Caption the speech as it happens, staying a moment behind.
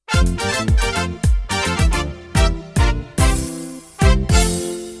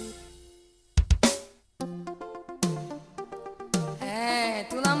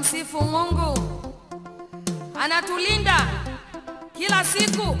Tunamsifu Mungu. Anatulinda kila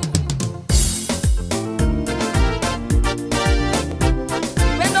siku.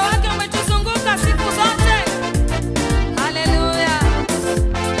 Upendo wake umetuzunguka siku zote. Haleluya.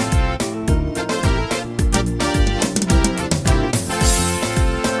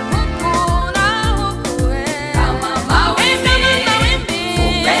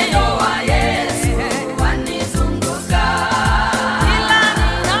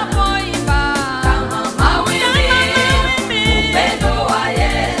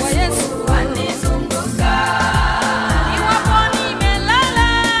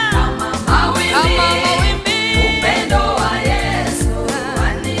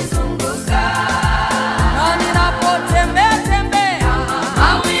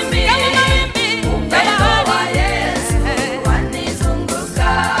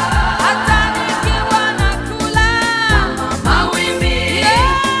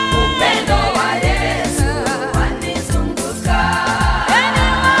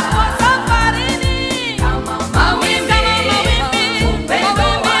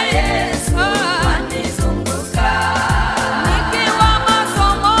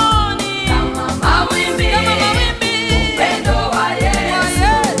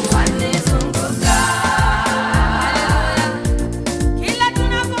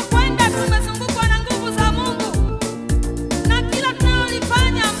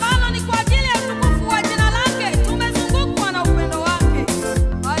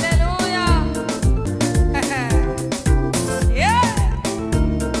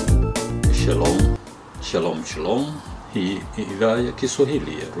 Shalom. Hii ni idhaa ya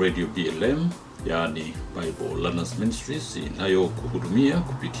Kiswahili ya Radio BLM, yani Bible Learners Ministries, inayokuhudumia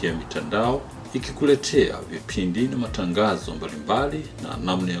kupitia mitandao, ikikuletea vipindi na matangazo mbalimbali na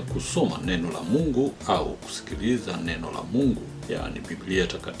namna ya kusoma neno la Mungu au kusikiliza neno la Mungu, yani Biblia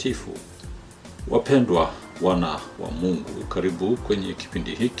takatifu. Wapendwa wana wa Mungu, karibu kwenye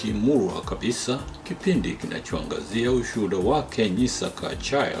kipindi hiki murwa kabisa, kipindi kinachoangazia ushuhuda wake Nyisaka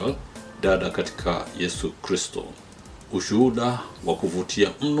Chaula, dada katika Yesu Kristo. Ushuhuda wa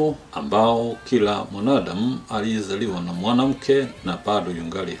kuvutia mno ambao kila mwanadamu aliyezaliwa na mwanamke na bado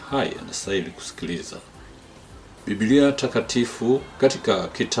yungali hai anastahili kusikiliza. Biblia takatifu katika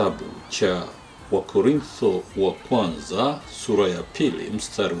kitabu cha Wakorintho wa kwanza sura ya 2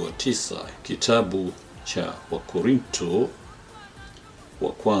 mstari wa 9. Kitabu cha Wakorintho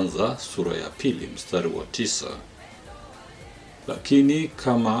wa kwanza sura ya 2 mstari wa 9. Lakini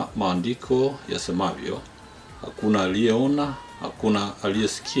kama maandiko yasemavyo, hakuna aliyeona, hakuna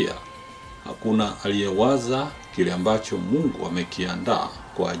aliyesikia, hakuna aliyewaza kile ambacho Mungu amekiandaa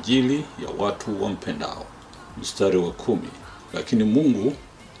kwa ajili ya watu wampendao. Mstari wa 10. Lakini Mungu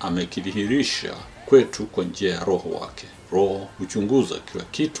amekidhihirisha kwetu kwa njia ya Roho wake. Roho huchunguza kila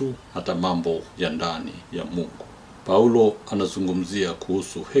kitu, hata mambo ya ndani ya Mungu. Paulo anazungumzia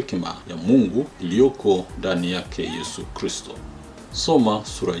kuhusu hekima ya Mungu iliyoko ndani yake Yesu Kristo. Soma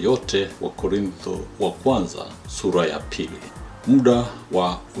sura yote wa Korintho wa kwanza sura ya 2. Muda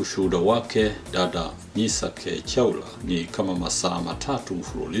wa ushuhuda wake dada Nyisaka Chaula ni kama masaa 3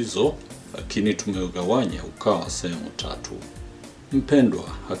 mfululizo, lakini tumeugawanya ukawa sehemu 3. Mpendwa,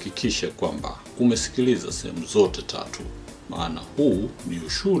 hakikisha kwamba umesikiliza sehemu zote 3, maana huu ni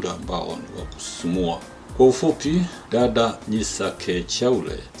ushuhuda ambao ni wa kusisimua. Kwa ufupi, dada Nyisaka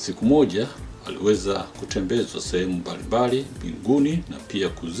Chaule siku moja aliweza kutembezwa sehemu mbalimbali mbinguni na pia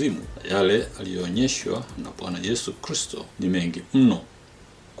kuzimu. Yale aliyoonyeshwa na Bwana Yesu Kristo ni mengi mno.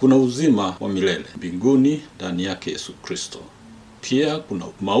 Kuna uzima wa milele mbinguni ndani yake Yesu Kristo. Pia kuna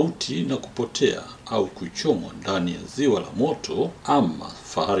mauti na kupotea au kuchomwa ndani ya ziwa la moto ama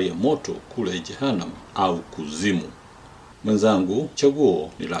fahari ya moto kule jehanamu au kuzimu. Mwenzangu,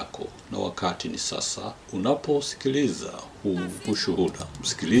 chaguo ni lako na wakati ni sasa. Unaposikiliza huu ushuhuda,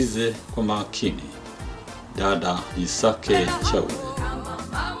 msikilize kwa makini dada Nyisaka Chaula.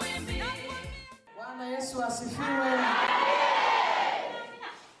 Bwana Yesu asifiwe.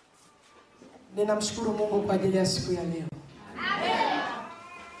 Ninamshukuru Mungu kwa ajili ya siku ya leo.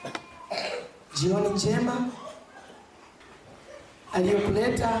 Jioni njema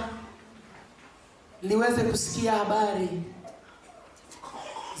aliyokuleta liweze kusikia habari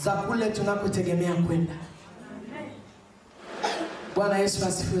za kule tunakotegemea kwenda. Bwana Yesu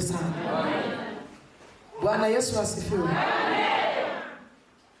asifiwe sana. Bwana Yesu asifiwe.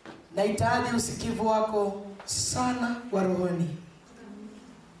 Nahitaji usikivu wako sana wa rohoni.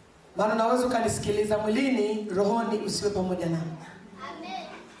 Maana unaweza ukanisikiliza mwilini, rohoni usiwe pamoja nami.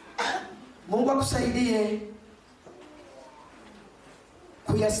 Mungu akusaidie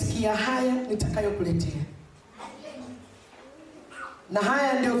kuyasikia haya nitakayokuletea. Na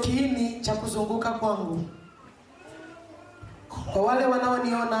haya ndio kiini cha kuzunguka kwangu. Kwa wale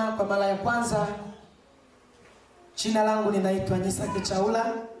wanaoniona kwa mara ya kwanza, jina langu ninaitwa Nyisaka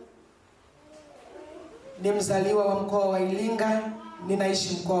Chaula. Ni mzaliwa wa mkoa wa Iringa,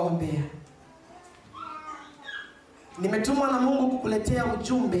 ninaishi mkoa wa Mbeya. Nimetumwa na Mungu kukuletea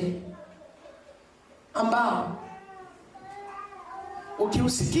ujumbe ambao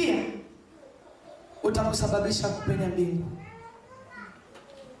ukiusikia utakusababisha kupenya mbingu,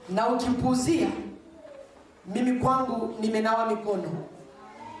 na ukipuuzia, mimi kwangu nimenawa mikono.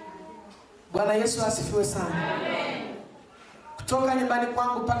 Bwana Yesu asifiwe sana. Amen. Kutoka nyumbani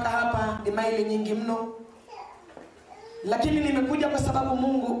kwangu mpaka hapa ni maili nyingi mno, lakini nimekuja kwa sababu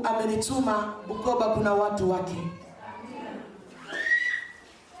Mungu amenituma. Bukoba kuna watu wake.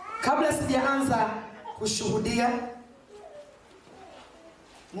 Kabla sijaanza kushuhudia,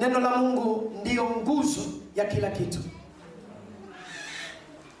 neno la Mungu ndiyo nguzo ya kila kitu.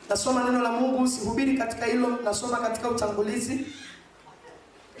 Nasoma neno la Mungu, sihubiri katika hilo, nasoma katika utangulizi,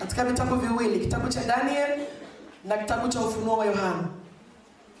 katika vitabu viwili, kitabu cha Daniel na kitabu cha Ufunuo wa Yohana.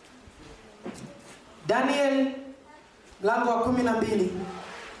 Daniel mlango wa 12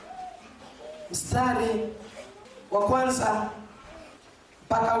 mstari wa kwanza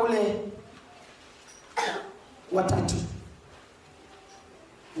mpaka ule wa 3.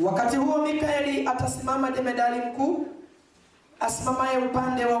 Wakati huo Mikaeli atasimama, jemedari mkuu, asimamaye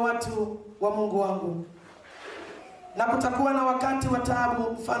upande wa watu wa Mungu wangu. Na kutakuwa na wakati wa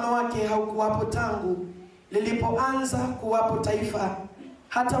taabu, mfano wake haukuwapo tangu lilipoanza kuwapo taifa,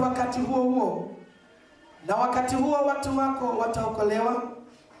 hata wakati huo huo. Na wakati huo watu wako wataokolewa,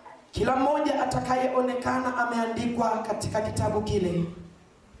 kila mmoja atakayeonekana ameandikwa katika kitabu kile.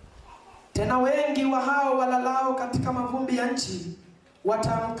 Tena wengi wa hao walalao katika mavumbi ya nchi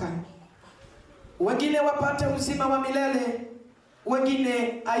wataamka, wengine wapate uzima wa milele,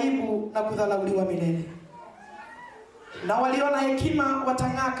 wengine aibu na kudhalauliwa milele. Na waliona hekima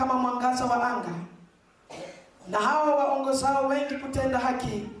watang'aa kama mwangaza wa anga, na hao waongozao wengi kutenda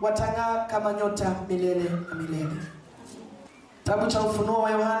haki watang'aa kama nyota milele na milele. Kitabu cha Ufunuo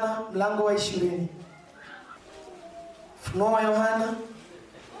wa Yohana mlango wa 20. Ufunuo wa Yohana,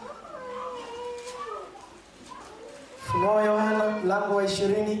 Ufunuo wa Yohana mlango wa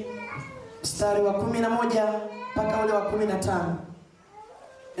 20 mstari wa 11 mpaka ule wa 15.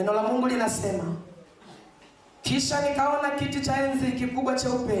 Neno la Mungu linasema, kisha nikaona kiti cha enzi kikubwa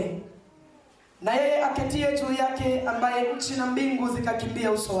cheupe, na yeye aketie juu yake, ambaye nchi na mbingu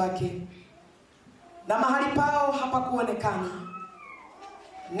zikakimbia uso wake, na mahali pao hapakuonekana.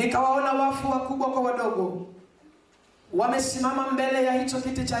 Nikawaona wafu wakubwa kwa wadogo wamesimama mbele ya hicho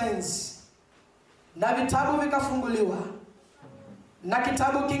kiti cha enzi, na vitabu vikafunguliwa, na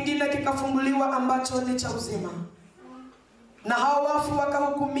kitabu kingine kikafunguliwa ambacho ni cha uzima. Na hao wafu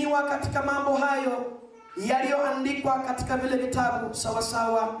wakahukumiwa katika mambo hayo yaliyoandikwa katika vile vitabu,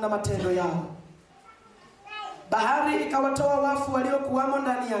 sawasawa na matendo yao. Bahari ikawatoa wafu waliokuwamo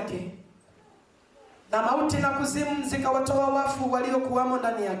ndani yake, na mauti na kuzimu zikawatoa wafu waliokuwamo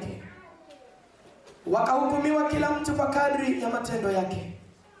ndani yake. Wakahukumiwa kila mtu kwa kadri ya matendo yake.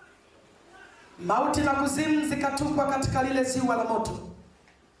 Mauti na kuzimu zikatupwa katika lile ziwa la moto.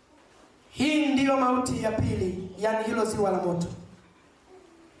 Hii ndiyo mauti ya pili, yani hilo ziwa la moto.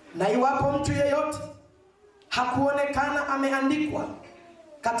 Na iwapo mtu yeyote hakuonekana ameandikwa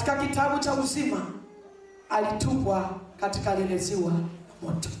katika kitabu cha uzima, alitupwa katika lile ziwa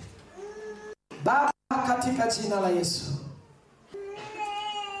moto. Baba, katika jina la Yesu,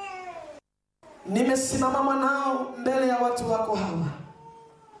 nimesimama mwanao mbele ya watu wako hawa,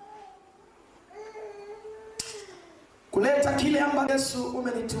 kuleta kile ambacho Yesu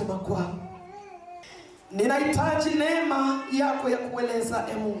umenituma kwao. Ninahitaji neema yako ya kueleza,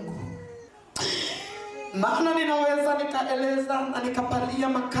 Mungu. Maana ninaweza nikaeleza na nikapalia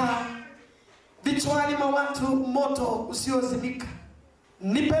makaa vichwani mwa watu, moto usiozimika.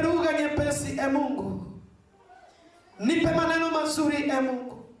 Nipe lugha nyepesi, Mungu. Nipe maneno mazuri,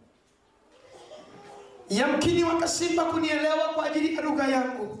 Mungu. Yamkini wakashindwa kunielewa kwa ajili ya lugha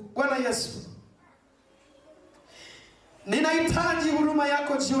yangu. Bwana Yesu, ninahitaji huruma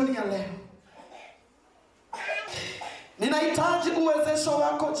yako jioni ya leo. Ninahitaji uwezesho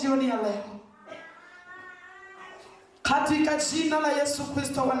wako jioni ya leo, katika jina la Yesu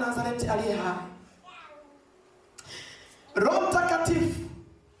Kristo wa Nazareti aliye hai. Roho Mtakatifu,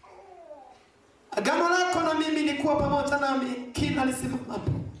 agano lako na mimi ni kuwa pamoja nami kila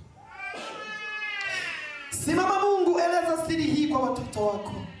nisimamapo. Simama Mungu, eleza siri hii kwa watoto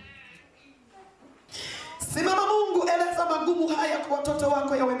wako. magumu haya kwa watoto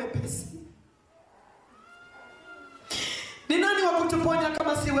wako yawe mepesi. Ni nani wa kutuponya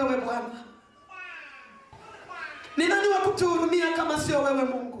kama si wewe Bwana? Ni nani wa kutuhurumia kama sio wewe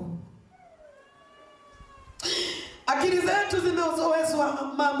Mungu? Akili zetu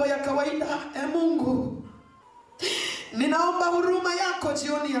zimezoezwa mambo ya kawaida. Mungu, ninaomba huruma yako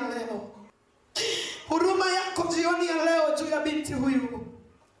jioni ya leo. Huruma yako jioni ya leo juu ya binti huyu.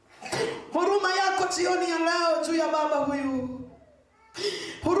 Huruma yako jioni ya leo juu ya baba huyu.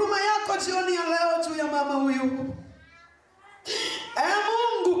 Huruma yako jioni ya leo juu ya mama huyu.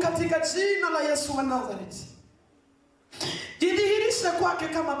 Mungu, katika jina la Yesu wa Nazareti, jidhihirishe kwake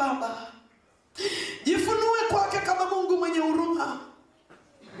kama baba. Jifunue kwake kama Mungu mwenye huruma.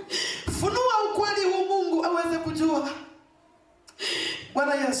 Funua ukweli huu Mungu aweze kujua.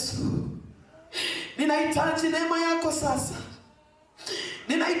 Bwana Yesu, ninahitaji neema yako sasa.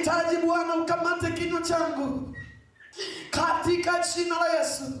 Ninahitaji Bwana ukamate kinywa changu katika jina la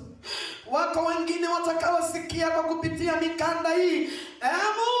Yesu. Wako wengine watakaosikia kwa kupitia mikanda hii.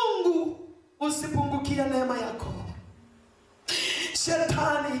 Mungu, usipungukie neema yako.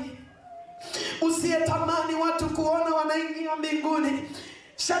 Shetani usiyetamani watu kuona wanaingia mbinguni.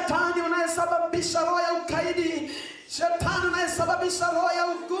 Shetani unayesababisha roho ya ukaidi. Shetani unayesababisha roho ya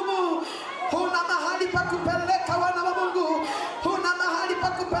hukumu. Huna mahali pa kupeleka wana wa Mungu. Huna mahali pa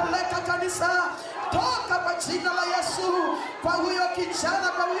kupeleka kanisa. Toka kwa jina la Yesu. Kwa huyo kijana,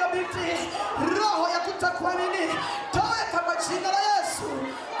 kwa huyo binti, roho ya kutokuamini toka kwa jina la Yesu.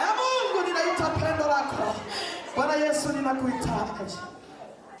 Mungu, ninaita pendo lako. Bwana Yesu, ninakuhitaji.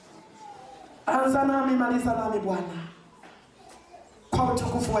 Anza nami, maliza nami Bwana, kwa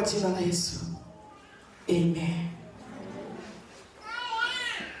utukufu wa jina la Yesu. Amen.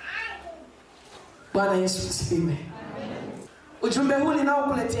 Bwana Yesu asifiwe. Ujumbe huu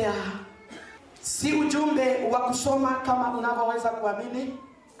ninaokuletea si ujumbe wa kusoma kama unavyoweza kuamini.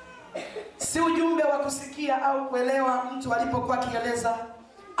 Si ujumbe wa kusikia au kuelewa mtu alipokuwa akieleza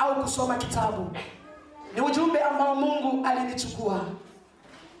au kusoma kitabu. Ni ujumbe ambao Mungu alinichukua.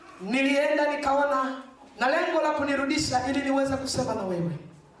 Nilienda nikaona na lengo la kunirudisha ili niweze kusema na wewe.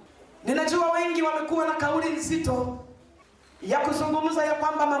 Ninajua wengi wamekuwa na kauli nzito ya kuzungumza ya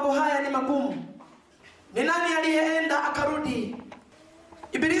kwamba mambo haya ni magumu. Ni nani aliyeenda akarudi?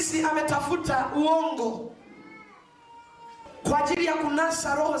 Ibilisi ametafuta uongo kwa ajili ya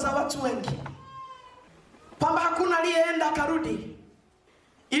kunasa roho za watu wengi, kwamba hakuna aliyeenda akarudi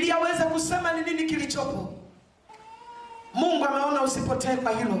ili aweze kusema ni nini kilichopo. Mungu ameona usipotee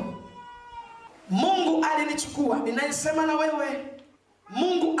kwa hilo. Mungu alinichukua, ninayesema na wewe.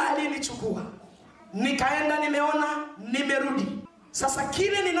 Mungu alinichukua, nikaenda, nimeona, nimerudi. Sasa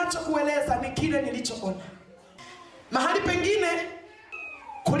kile ninachokueleza ni kile nilichoona. Mahali pengine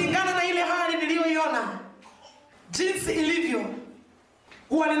kulingana na ile hali niliyoiona, jinsi ilivyo,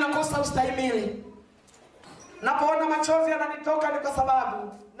 huwa ninakosa ustahimili. Napoona machozi yananitoka ni kwa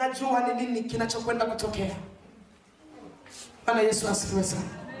sababu najua ni nini kinachokwenda kutokea. Bwana Yesu asifiwe sana.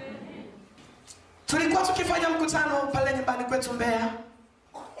 Tulikuwa tukifanya mkutano pale nyumbani kwetu Mbeya.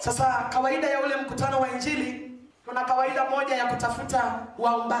 Sasa kawaida ya ule mkutano wa Injili, kuna kawaida moja ya kutafuta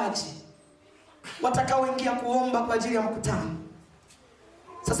waombaji watakaoingia kuomba kwa ajili ya mkutano.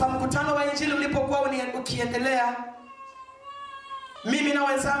 Sasa mkutano wa Injili ulipokuwa ukiendelea, mimi na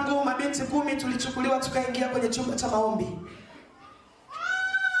wenzangu mabinti 10 tulichukuliwa tukaingia kwenye chumba cha maombi.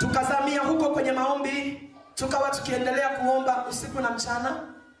 Tukazamia huko kwenye maombi, tukawa tukiendelea kuomba usiku na mchana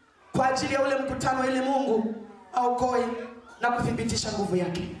kwa ajili ya ule mkutano, ili Mungu aokoe na kuthibitisha nguvu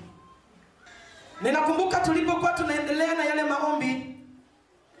yake. Ninakumbuka tulipokuwa tunaendelea na yale maombi,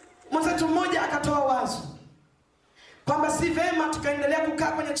 mwenzetu mmoja akatoa wazo kwamba si vema tukaendelea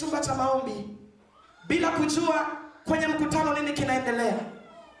kukaa kwenye chumba cha maombi bila kujua kwenye mkutano nini kinaendelea.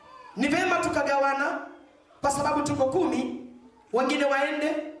 Ni vema tukagawana, kwa sababu tuko 10, wengine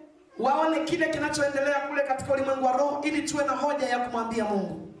waende waone kile kinachoendelea kule katika ulimwengu wa roho, ili tuwe na hoja ya kumwambia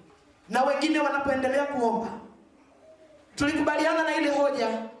Mungu. Na wengine wanapoendelea kuomba, tulikubaliana na ile hoja.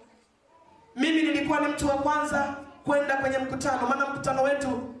 Mimi nilikuwa ni mtu wa kwanza kwenda kwenye mkutano, maana mkutano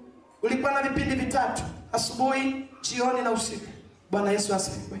wetu ulikuwa na vipindi vitatu: asubuhi, jioni na usiku. Bwana Yesu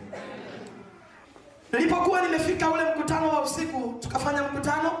asifiwe. Nilipokuwa nimefika ule mkutano wa usiku, tukafanya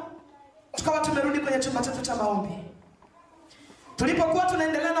mkutano, tukawa tumerudi kwenye chumba chetu cha maombi. Tulipokuwa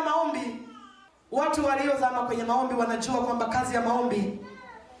tunaendelea na maombi, watu waliozama kwenye maombi wanajua kwamba kazi ya maombi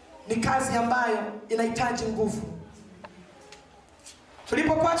ni kazi ambayo inahitaji nguvu.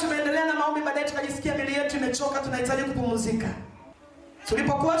 Tulipokuwa tunaendelea na maombi, baadaye tukajisikia mili yetu imechoka, tunahitaji kupumzika.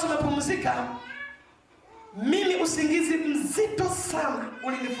 Tulipokuwa tumepumzika, mimi usingizi mzito sana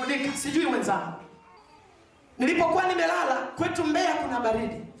ulinifunika, sijui wenzangu. Nilipokuwa nimelala, kwetu Mbeya kuna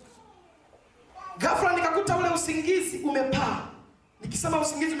baridi. Ghafla nikakuta ule usingizi umepaa. Nikisema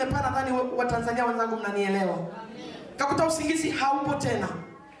usingizi umepaa, nadhani Watanzania wenzangu mnanielewa. Nikakuta usingizi haupo tena.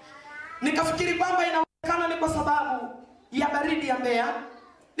 Nikafikiri kwamba inawezekana ni kwa sababu ya baridi ya Mbeya.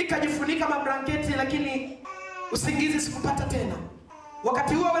 Nikajifunika mablanketi, lakini usingizi sikupata tena.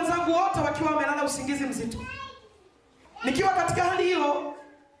 Wakati huo wenzangu wote wakiwa wamelala usingizi mzito. Nikiwa katika hali hiyo,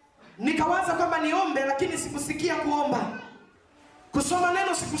 nikawaza kwamba niombe, lakini sikusikia kuomba. Kusoma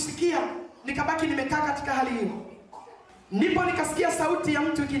neno sikusikia, nikabaki nimekaa katika hali hiyo. Ndipo nikasikia sauti ya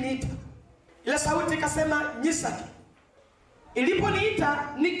mtu ikiniita. Ile sauti ikasema, Nyisaka. Iliponiita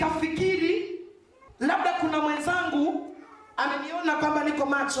nikafikiri labda kuna mwenzangu ameniona kwamba niko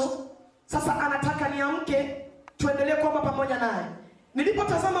macho, sasa anataka niamke tuendelee kuomba pamoja naye.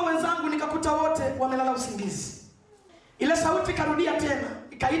 Nilipotazama wenzangu nikakuta wote wamelala usingizi. Ile sauti karudia tena,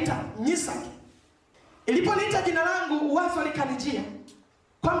 ikaita, Nyisaka. Iliponiita jina langu, wazo likanijia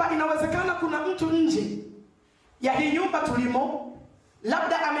kwamba inawezekana kuna mtu nje ya hii nyumba tulimo,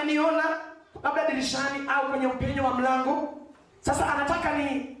 labda ameniona, labda dirishani au kwenye upenyo wa mlango. Sasa anataka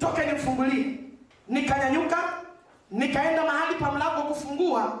nitoke nimfungulie. Nikanyanyuka, nikaenda mahali pa mlango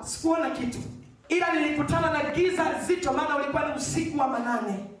kufungua, sikuona kitu. Ila nilikutana na giza zito, maana ulikuwa ni usiku wa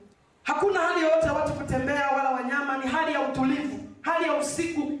manane. Hakuna hali yoyote ya watu kutembea wala wanyama, ni hali ya utulivu, hali ya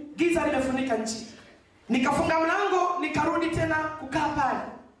usiku, giza limefunika nchi. Nikafunga mlango, nikarudi tena kukaa pale.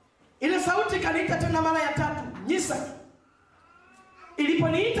 Ile sauti ikaniita tena mara ya tatu, Nyisaka.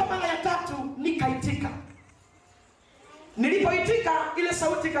 Iliponiita mara ya tatu, nikaitika. Nilipoitika, ile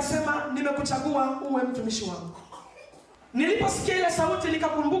sauti ikasema, nimekuchagua uwe mtumishi wangu. Niliposikia ile sauti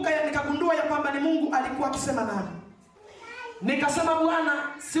nikagundua ya kwamba ni Mungu alikuwa akisema nami. Nikasema, Bwana,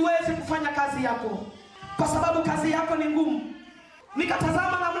 siwezi kufanya kazi yako kwa sababu kazi yako ni ngumu.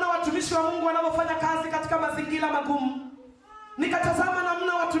 Nikatazama namna watumishi wa Mungu wanavyofanya kazi katika mazingira magumu. Nikatazama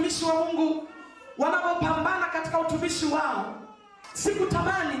namna watumishi wa Mungu wanavyopambana katika utumishi wao.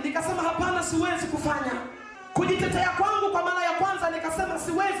 Sikutamani, nikasema hapana, siwezi kufanya. Kujitetea kwangu kwa mara ya kwanza nikasema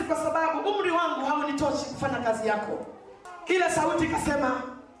siwezi kwa sababu umri wangu haunitoshi kufanya kazi yako. Ile sauti ikasema,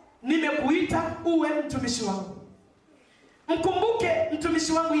 nimekuita uwe mtumishi wangu. Mkumbuke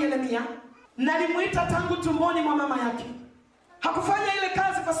mtumishi wangu Yeremia, nalimuita tangu tumboni mwa mama yake. Hakufanya ile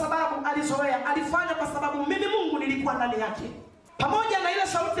kazi kwa sababu alizoea, alifanya kwa sababu mimi Mungu nilikuwa ndani yake. Pamoja na ile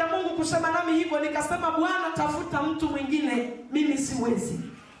sauti ya Mungu kusema nami hivyo, nikasema, Bwana, tafuta mtu mwingine, mimi siwezi.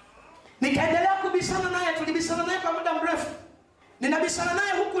 Nikaendelea kubishana naye, tulibishana naye kwa muda mrefu. Ninabishana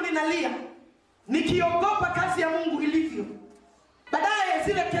naye huku ninalia, nikiogopa kazi ya Mungu ilivyo. Baadaye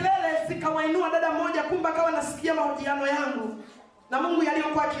zile kelele zikawainua dada mmoja, kumbe akawa nasikia mahojiano yangu na Mungu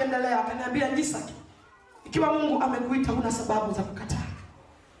yaliyokuwa akiendelea. Akaniambia, Nyisaka, ikiwa Mungu amekuita huna sababu za kukataa.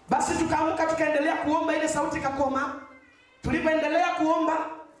 Basi tukaamka tukaendelea kuomba, ile sauti ikakoma. Tulipoendelea kuomba,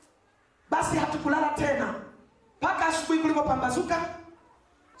 basi hatukulala tena mpaka asubuhi kulipopambazuka.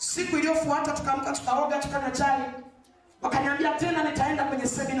 Siku iliyofuata tukaamka, tukaoga, tukanywa chai. Wakaniambia tena nitaenda kwenye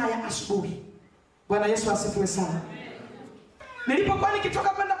semina ya asubuhi. Bwana Yesu asifiwe sana. Nilipokuwa nikitoka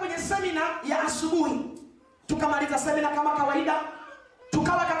kwenda kwenye semina ya asubuhi, tukamaliza semina kama kawaida,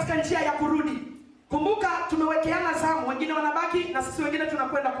 tukawa katika njia ya kurudi. Kumbuka tumewekeana zamu, wengine wanabaki na sisi wengine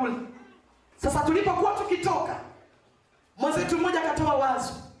tunakwenda kule. Sasa tulipokuwa tukitoka, mwenzetu mmoja akatoa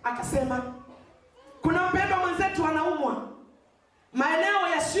wazo, akasema, kuna mpendwa mwenzetu anaumwa maeneo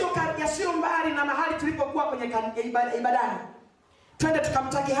yasiyo mbali na mahali tulipokuwa kwenye ibadani. Twende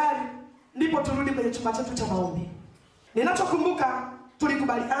tukamtaki hali, ndipo turudi kwenye chumba chetu cha maombi. Ninachokumbuka,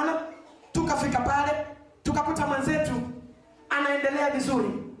 tulikubaliana, tukafika pale, tukakuta mwenzetu anaendelea vizuri.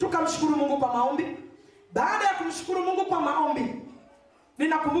 Tukamshukuru Mungu kwa maombi. Baada ya kumshukuru Mungu kwa maombi,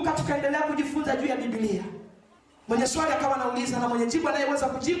 ninakumbuka tukaendelea kujifunza juu ya Biblia. Mwenye swali akawa anauliza na mwenye jibu anayeweza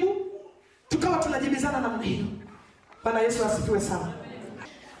kujibu, tukawa tunajibizana namna hiyo. Bwana Yesu asifiwe sana.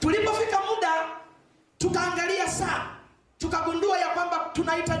 Tulipofika muda, tukaangalia saa, tukagundua ya kwamba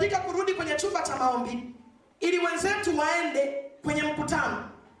tunahitajika kurudi kwenye chumba cha maombi ili wenzetu waende kwenye mkutano.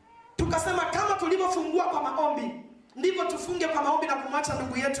 Tukasema kama tulivyofungua kwa maombi, ndivyo tufunge kwa maombi na kumwacha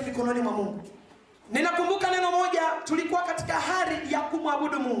ndugu yetu mikononi mwa Mungu. Ninakumbuka neno moja, tulikuwa katika hali ya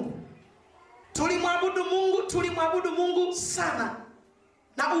kumwabudu Mungu. Tulimwabudu Mungu sana,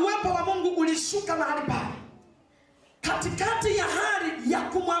 na uwepo wa Mungu ulishuka mahali pale. Katikati ya hali ya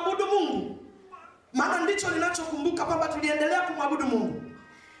kumwabudu Mungu, maana ndicho ninachokumbuka kwamba tuliendelea kumwabudu Mungu.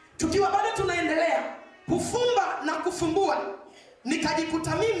 Tukiwa bado tunaendelea kufumba na kufumbua,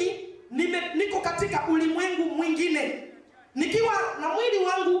 nikajikuta mimi niko katika ulimwengu mwingine, nikiwa na mwili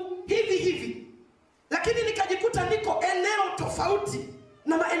wangu hivi hivi, lakini nikajikuta niko eneo tofauti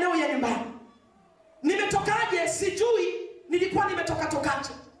na maeneo ya nyumbani. Nimetokaje sijui, nilikuwa nimetoka tokaje.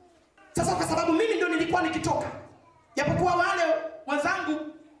 Sasa kwa sababu mimi ndio nilikuwa nikitoka, japokuwa wale wenzangu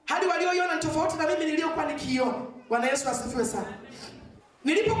hadi walioiona ni tofauti na mimi niliyokuwa nikiiona. Bwana Yesu asifiwe sana.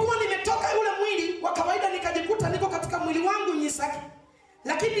 Nilipokuwa nimetoka yule mwili wa kawaida, nikajikuta niko katika mwili wangu Nyisaka,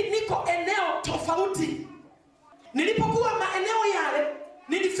 lakini niko eneo tofauti. Nilipokuwa maeneo yale,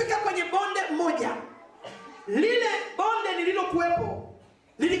 nilifika kwenye bonde moja. Lile bonde nililokuwepo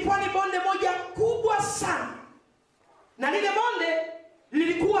lilikuwa ni bonde moja kubwa sana, na lile bonde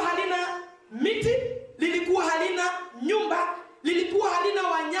lilikuwa halina miti, lilikuwa halina nyumba, lilikuwa halina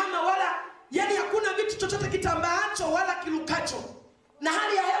wanyama, wala yani hakuna vitu chochote kitambaacho wala kilukacho, na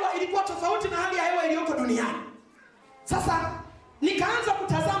hali ya hewa ilikuwa tofauti na hali ya hewa iliyoko duniani. Sasa nikaanza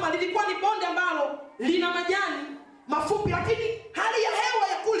kutazama, lilikuwa ni bonde ambalo lina majani mafupi, lakini hali ya hewa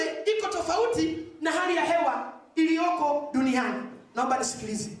ya kule iko tofauti na hali ya hewa iliyoko duniani. Naomba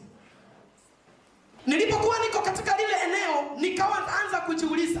nisikilize. Nilipokuwa niko katika lile eneo, nikaanza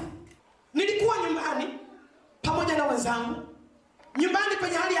kujiuliza. Nilikuwa nyumbani pamoja na wenzangu, nyumbani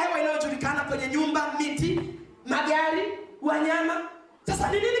kwenye hali ya hewa inayojulikana, kwenye nyumba, miti, magari, wanyama.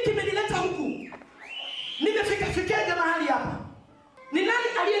 Sasa ni nini kimenileta huku? Nimefikaje mahali hapa? Ni nani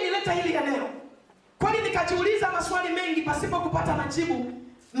aliyenileta hili eneo? Kwani nikajiuliza maswali mengi pasipo kupata majibu,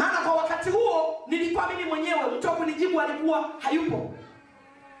 maana kwa wakati huo nilikuwa mimi mwenyewe, mtu wa kunijibu alikuwa hayupo.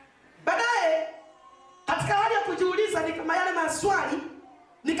 Baadaye katika hali ya kujiuliza kama yale maswali,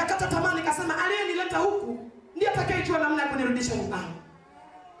 nikakata tamaa, nikasema aliyenileta huku ndiye atakayejua namna ya kunirudisha nyumbani.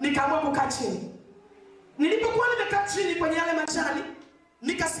 Nikaamua kukaa chini. Nilipokuwa nimekaa chini kwenye yale majani,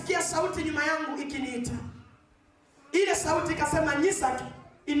 nikasikia sauti nyuma yangu ikiniita. Ile sauti ikasema, Nyisaka,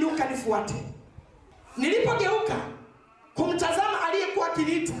 inuka nifuate. Nilipogeuka kumtazama aliyekuwa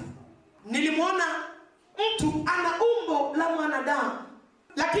akiniita, nilimwona mtu ana umbo la mwanadamu,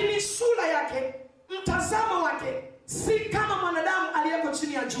 lakini sura yake, mtazamo wake si kama mwanadamu aliyeko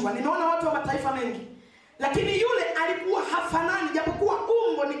chini ya jua. Nimeona watu wa mataifa mengi, lakini yule alikuwa hafanani, japokuwa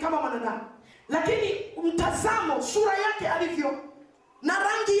umbo ni kama mwanadamu, lakini mtazamo, sura yake alivyo na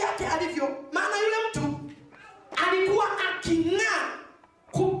rangi yake alivyo, maana yule mtu alikuwa aking'aa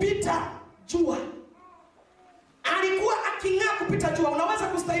kupita jua. Alikuwa aking'aa kupita jua. Unaweza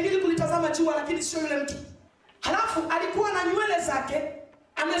kustahimili kulitazama jua, lakini sio yule mtu. Halafu alikuwa na nywele zake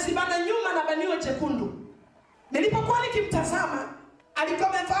amezibana nyuma na banio jekundu. Nilipokuwa nikimtazama, alikuwa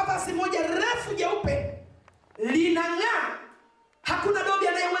amevaa vazi moja refu jeupe linang'aa. Hakuna dobi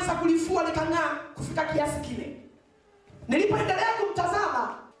anayeweza kulifua likang'aa kufika kiasi kile. Nilipoendelea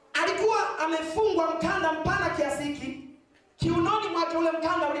kumtazama, alikuwa amefungwa mkanda mpana kiasi hiki. Kiunoni mwake ule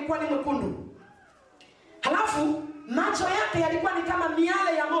mkanda ulikuwa ni mwekundu. Halafu macho yake yalikuwa ni kama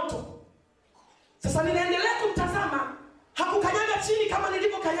miale ya moto. Sasa ninaendelea kumtazama, hakukanyaga chini kama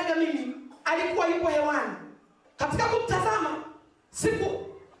nilivyokanyaga mimi, alikuwa yupo hewani. Katika kumtazama,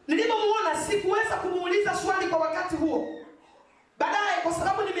 nilipomuona sikuweza kumuuliza swali kwa wakati huo. Baadaye kwa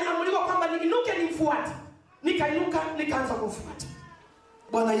sababu nimeamuliwa kwamba niinuke nimfuate, nikainuka nikaanza kumfuata.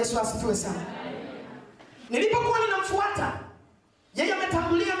 Bwana Yesu asifiwe sana. Nilipokuwa ninamfuata, yeye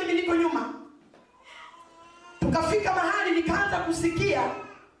ametangulia, mimi niko nyuma. Tukafika mahali nikaanza kusikia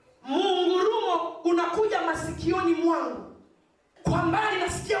mungurumo unakuja masikioni mwangu. Kwa mbali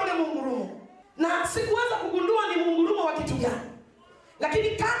nasikia ule mungurumo, na sikuweza kugundua ni mungurumo wa kitu gani. Lakini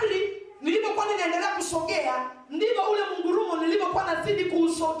kadri nilipokuwa ninaendelea kusogea, ndivyo ule mungurumo nilipokuwa nazidi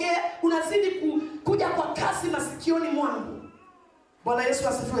kuusogea, unazidi kuja kwa kasi masikioni mwangu. Bwana Yesu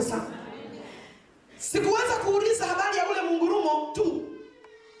asifiwe sana. Sikuweza kuuliza habari ya ule mungurumo tu,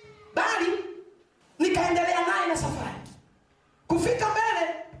 bali nikaendelea naye na safari. Kufika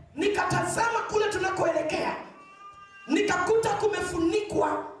mbele, nikatazama kule tunakoelekea, nikakuta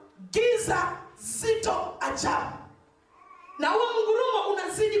kumefunikwa giza zito ajabu, na huo mungurumo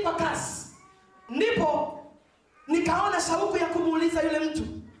unazidi kwa kasi. Ndipo nikaona shauku ya kumuuliza yule mtu.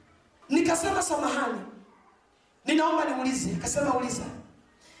 Nikasema, samahani, ninaomba niulize. Akasema, uliza.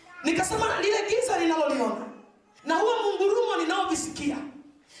 Nikasema, lile giza ninaloliona na huo mungurumo ninaovisikia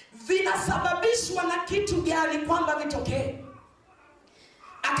vinasababishwa na kitu gani kwamba vitokee?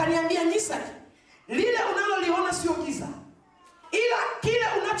 Akaniambia, Nyisaka, lile unaloliona sio giza, ila kile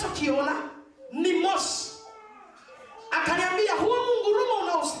unachokiona ni moshi. Akaniambia, huo mungurumo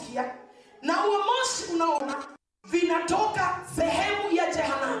unaosikia na huo moshi unaona vinatoka sehemu ya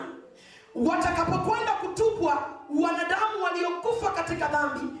jehanamu, watakapokwenda kutupwa wanadamu waliokufa katika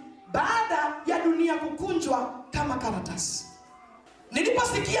dhambi baada ya dunia kukunjwa kama karatasi.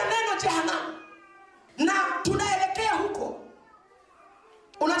 Niliposikia neno jehanamu na tunaelekea huko,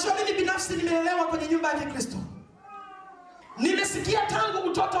 unajua mimi binafsi nimelelewa kwenye nyumba ya Kikristo. Nimesikia tangu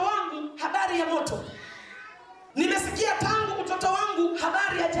utoto wangu habari ya moto.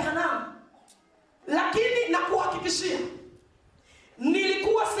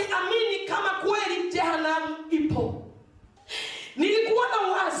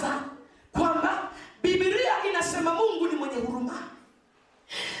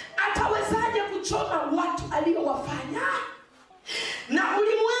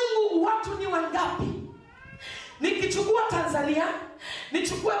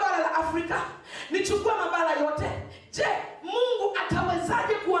 malaika, nichukue mabara yote. Je, Mungu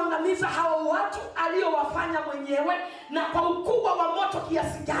atawezaje kuangamiza hao watu aliowafanya mwenyewe na kwa ukubwa wa moto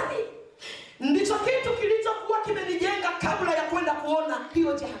kiasi gani? Ndicho kitu kilichokuwa kimenijenga kabla ya kwenda kuona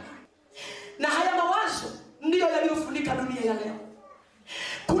hiyo jehanamu. Na haya mawazo ndiyo yaliyofunika dunia ya leo.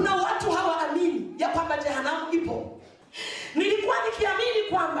 Kuna watu hawaamini ya kwamba jehanamu ipo. Nilikuwa nikiamini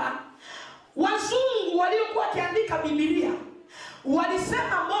kwamba wazungu waliokuwa wakiandika Biblia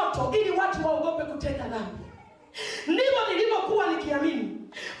walisema moto ili watu waogope kutenda dhambi. Ndivyo nilivyokuwa nikiamini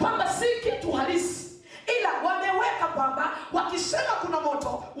kwamba si kitu halisi, ila wameweka kwamba wakisema kuna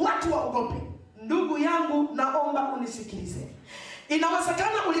moto watu waogope. Ndugu yangu, naomba unisikilize.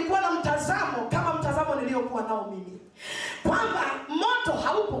 Inawezekana ulikuwa na mtazamo kama mtazamo niliokuwa nao mimi, kwamba moto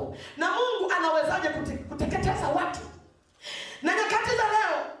haupo na Mungu anawezaje kuteketeza watu. Na nyakati za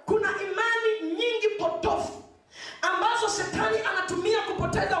leo kuna imani nyingi potofu ambazo shetani anatumia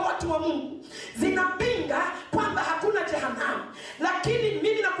kupoteza watu wa Mungu, zinapinga kwamba hakuna jehanamu. Lakini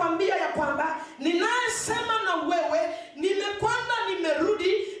mimi nakwambia ya kwamba ninayesema na wewe, nimekwenda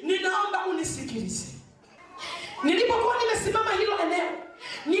nimerudi, ninaomba unisikilize. Nilipokuwa nimesimama hilo eneo,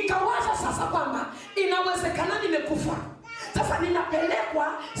 nikawaza sasa kwamba inawezekana nimekufa, sasa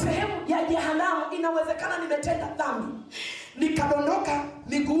ninapelekwa sehemu ya jehanamu, inawezekana nimetenda dhambi. Nikadondoka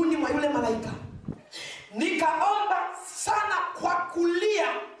miguuni mwa yule malaika, nikaomba sana kwa kulia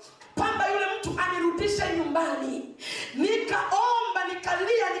kwamba yule mtu anirudishe nyumbani. Nikaomba,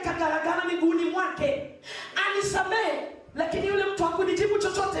 nikalia, nikagaragara miguuni mwake anisamehe, lakini yule mtu hakunijibu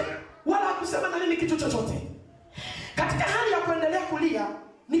chochote wala hakusema na mimi kitu chochote. Katika hali ya kuendelea kulia,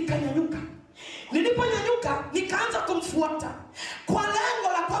 nikanyanyuka. Niliponyanyuka, nikaanza kumfuata kwa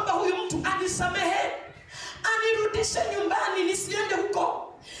lengo la kwamba huyu mtu anisamehe, anirudishe nyumbani, nisiende huko.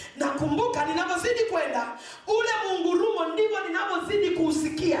 Nakumbuka ninapozidi kwenda, ule mungurumo ndivyo ninapozidi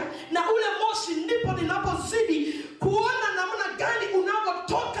kuusikia, na ule moshi ndipo ninapozidi kuona namna gani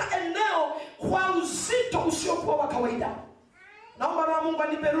unavyotoka eneo kwa uzito usiokuwa wa kawaida. Naomba Roho Mungu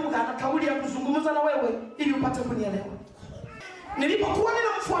anipe lugha na kauli ya kuzungumza na wewe ili upate kunielewa. Nilipokuwa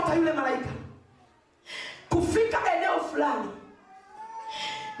ninamfuata yule malaika kufika eneo fulani,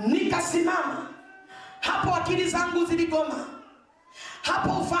 nikasimama hapo. Akili zangu ziligoma hapo,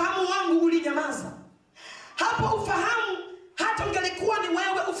 ufahamu wangu ulinyamaza hapo. Ufahamu, hata ungelikuwa ni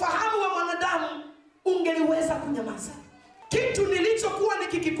wewe, ufahamu wa mwanadamu ungeliweza kunyamaza. Kitu nilichokuwa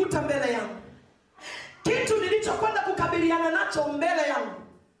nikikikuta mbele yangu, kitu nilichokwenda kukabiliana nacho mbele yangu,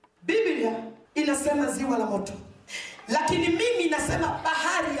 Biblia inasema ziwa la moto, lakini mimi nasema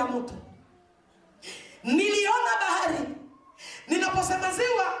bahari ya moto. Niliona bahari. Ninaposema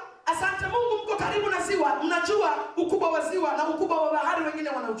ziwa, asante Mungu mko karibu na ziwa, mnajua ukubwa wa ziwa na ukubwa wa bahari, wengine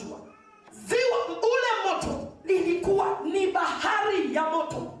wanaujua. Ziwa, ule moto lilikuwa ni bahari ya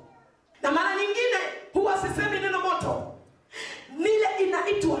moto. Na mara nyingine huwa sisemi neno moto, nile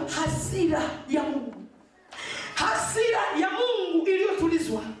inaitwa hasira ya Mungu. Hasira ya Mungu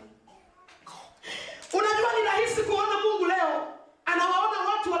iliyotulizwa. Unajua ni rahisi kuona Mungu leo anawaona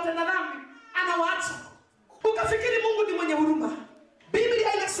watu watenda dhambi, anawaacha, ukafikiri Mungu ni mwenye huruma.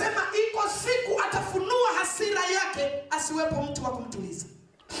 Biblia inasema iko siku atafunua hasira yake, asiwepo mtu wa kumtuliza.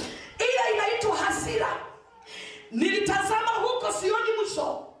 Ile inaitwa hasira. Nilitazama huko sioni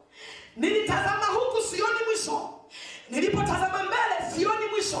mwisho, nilitazama huku sioni mwisho, nilipotazama mbele sioni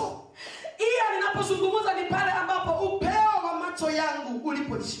mwisho. Iya ninapozungumza ni pale ambapo upeo wa macho yangu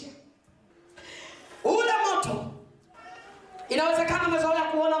ulipoishia. Ule moto, inawezekana umezoea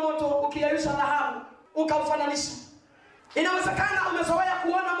kuona moto ukiyeyusha dhahabu ukaufananisha. Inawezekana umezoea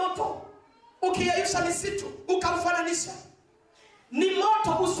kuona moto ukiyeyusha misitu ukaufananisha. Ni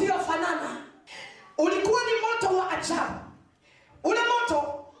moto usiofanana. Ulikuwa ni moto wa ajabu. Ule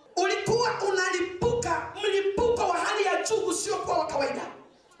moto ulikuwa unalipuka mlipuko wa hali ya juu usiokuwa wa kawaida.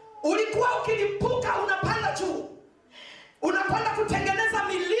 Ulikuwa ukilipuka unapanda juu, unakwenda kutengeneza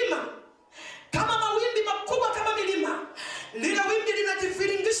milima kama mawimbi makubwa, kama milima. Lile wimbi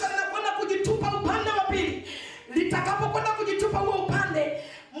linajifiringisha, linakwenda kujitupa upande wa pili. Litakapokwenda kujitupa huo upande,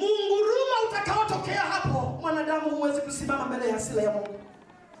 munguruma utakaotokea hapo, mwanadamu huwezi kusimama mbele ya hasira ya Mungu.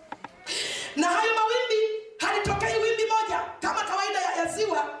 Na hayo mawimbi halitokei wimbi moja kama kawaida ya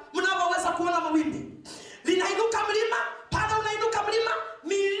ziwa mnavyoweza kuona mawimbi. Linainuka mlima, pale unainuka mlima,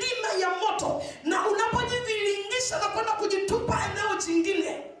 milima ya moto, na unapojiviringisha na kwenda kujitupa eneo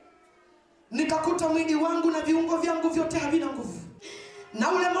jingine. Nikakuta mwili wangu na viungo vyangu vyote havina nguvu.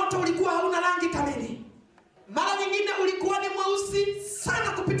 Na ule moto ulikuwa hauna rangi kamili. Mara nyingine ulikuwa ni mweusi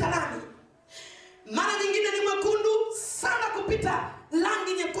sana kupita rangi, mara nyingine ni mwekundu sana kupita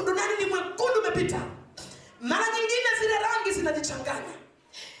rangi nyekundu. Nani ni mwekundu umepita. Mara nyingine zile rangi zinajichanganya.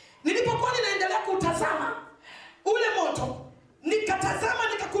 Nilipokuwa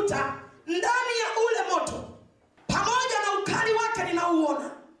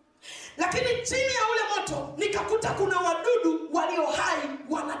nauona. Lakini chini ya ule moto nikakuta kuna wadudu walio hai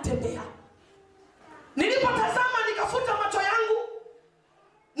wanatembea. Nilipotazama nikafuta macho yangu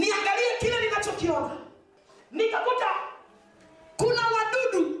niangalie kile ninachokiona. Nikakuta kuna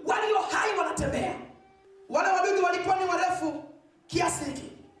wadudu walio hai wanatembea. Wale wadudu walikuwa ni warefu kiasi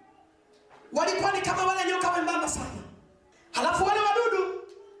hiki. Walikuwa ni kama wale nyoka wembamba sana. Halafu wale wadudu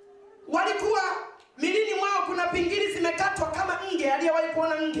walikuwa milini mwao kuna pingili zimekatwa kama nge, aliyewahi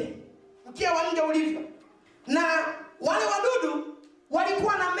kuona nge, mkia wa nge ulivyo. Na wale wadudu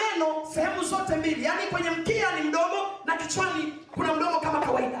walikuwa na meno sehemu zote mbili, yani kwenye mkia ni mdomo na kichwani kuna mdomo kama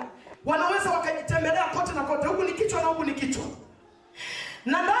kawaida. Wanaweza wakajitembelea kote na kote, huku ni kichwa na huku ni kichwa.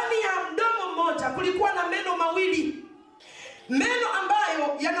 Na ndani ya mdomo mmoja kulikuwa na meno mawili, meno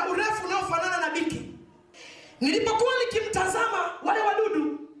ambayo yana urefu unaofanana na biki. Nilipokuwa nikimtazama wale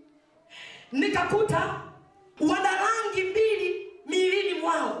wadudu nikakuta wana rangi mbili miilini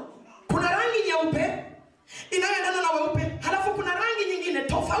mwao. Kuna rangi nyeupe inayoendana na weupe, halafu kuna rangi nyingine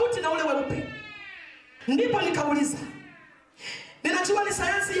tofauti na ule weupe. Ndipo nikauliza, ninajua ni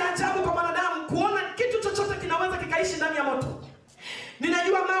sayansi ya ajabu kwa wanadamu kuona kitu chochote kinaweza kikaishi ndani ya moto.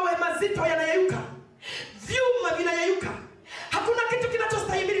 Ninajua mawe mazito yanayeyuka, vyuma vinayeyuka, hakuna kitu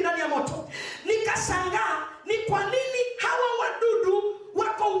kinachostahimili ndani ya moto. Nikashangaa ni kwa nini hawa wadudu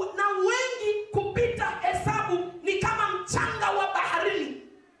wako na wengi kupita hesabu, ni kama mchanga wa baharini.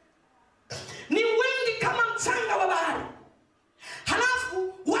 Ni wengi kama mchanga wa bahari.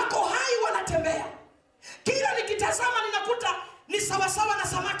 Halafu wako hai wanatembea. Kila nikitazama ninakuta ni sawasawa na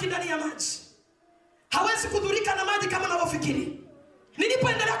samaki ndani ya maji. Hawezi kudhurika na maji kama unavyofikiri.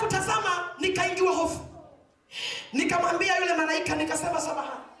 Nilipoendelea kutazama nikaingiwa hofu. Nikamwambia yule malaika, nikasema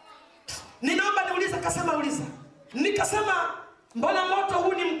samahani, ninaomba niulize. Akasema uliza. Nikasema mbona moto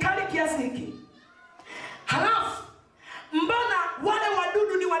huu ni mkali kiasi hiki? Halafu mbona wale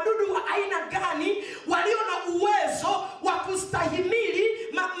wadudu ni wadudu wa aina gani walio na uwezo wa kustahimili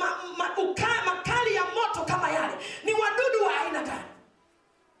makali ya moto kama yale? Ni wadudu wa aina gani?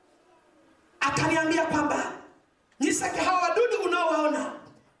 Akaniambia kwamba Nyisaka, hawa wadudu unaowaona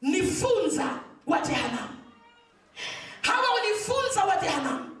ni funza wa jehanamu. Hawa ni funza wa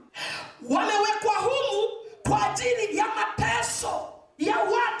jehanamu. Wamewekwa humu kwa ajili ya mateso ya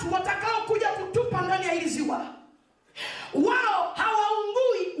watu watakao kuja kutupa ndani ya hili ziwa. Wao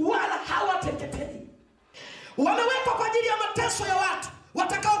hawaungui wala hawateketei. Wamewekwa kwa ajili ya mateso ya watu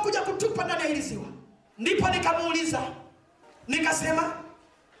watakao kuja kutupa ndani ya hili ziwa. Ndipo nikamuuliza, nikasema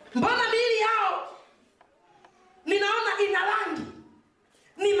mbona miili yao ninaona ina rangi?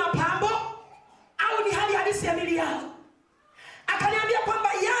 Ni mapambo au ni hali halisi ya miili yao? Akaniambia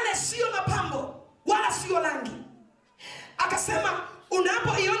kwamba yale sio mapambo wala sio rangi. Akasema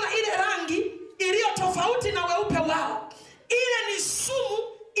unapoiona ile rangi iliyo tofauti na weupe wao, ile ni sumu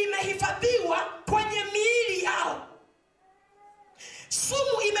imehifadhiwa kwenye miili yao.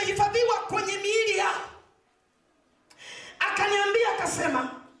 Sumu imehifadhiwa kwenye miili yao. Akaniambia,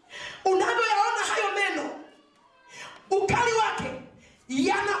 akasema unavyoyaona hayo meno, ukali wake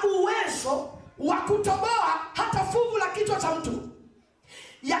yana uwezo wa kutoboa hata fuvu la kichwa cha mtu.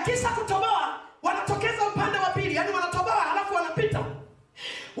 Yakisha kutoboa wanatokeza upande wa pili, yani wanatoboa halafu wanapita,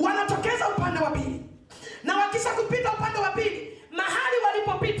 wanatokeza upande wa pili. Na wakisha kupita upande wa pili, mahali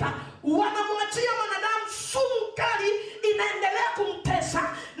walipopita wanamwachia mwanadamu sumu kali inaendelea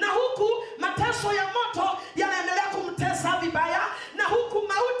kumtesa, na huku mateso ya moto yanaendelea kumtesa vibaya, na huku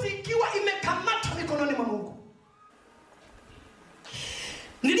mauti ikiwa imekamata mikononi mwa Mungu.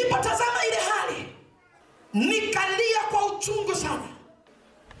 Nilipotazama ile hali nikalia kwa uchungu sana.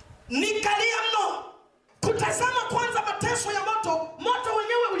 Nikalia mno kutazama kwanza mateso ya moto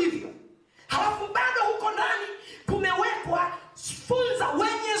wenyewe ulivyo. Halafu bado huko ndani kumewekwa funza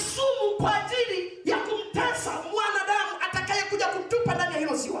wenye sumu kwa ajili ya kumtesa mwanadamu atakaye kuja kutupa ndani ya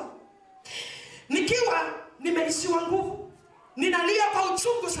hilo ziwa. Nikiwa nimeishiwa nguvu, ninalia kwa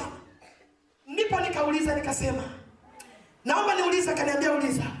uchungu sana. Ndipo nikauliza, nikasema naomba niulize. Akaniambia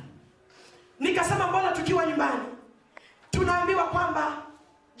uliza. Nikasema mbona tukiwa nyumbani tunaambiwa kwamba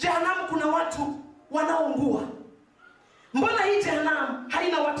jehanamu kuna watu wanaoungua? Mbona hii jehanamu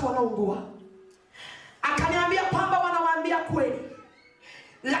haina watu wanaoungua? Akaniambia kwamba wanawaambia kweli,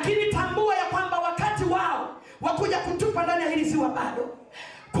 lakini tambua ya kwamba wakati wao wakuja kutupa ndani ya hili ziwa bado.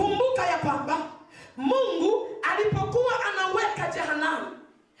 Kumbuka ya kwamba Mungu alipokuwa anaweka jehanamu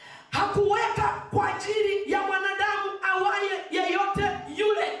hakuweka kwa ajili ya mwanadamu awaye yeyote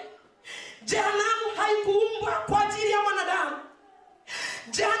yule. Jehanamu haikuumbwa kwa ajili ya mwanadamu.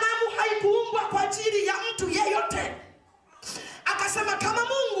 Jehanamu haikuumbwa kwa ajili ya mtu yeyote. Akasema kama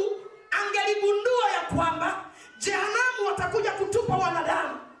Mungu angeligundua ya kwamba jehanamu watakuja kutupa kutupa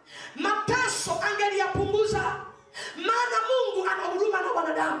wanadamu, mateso angeliyapunguza. Maana Mungu ana huruma na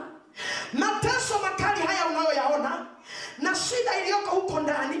wanadamu. Mateso makali haya unayoyaona na shida iliyoko huko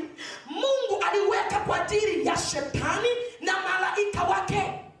ndani, Mungu aliweka kwa ajili ya shetani na malaika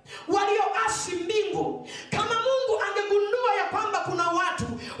wake walioasi mbingu. Kama Mungu angegundua ya kwamba kuna watu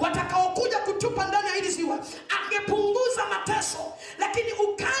watakaokuja kutupa ndani ya hili ziwa, angepunguza mateso. Lakini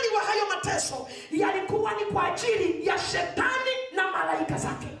ukali wa hayo mateso yalikuwa ni kwa ajili ya shetani na malaika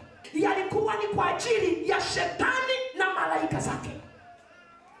zake. Yalikuwa ni kwa ajili ya shetani na malaika zake.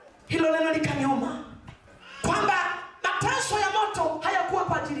 Hilo neno likaniuma kwamba mateso ya moto hayakuwa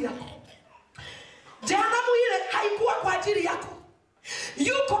kwa ajili yako. Jehanamu ile haikuwa kwa ajili yako.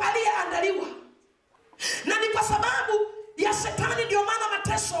 Yuko aliyeandaliwa. Na ni kwa sababu ya shetani ndio maana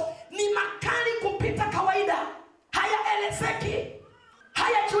mateso ni makali kupita kawaida. Hayaelezeki,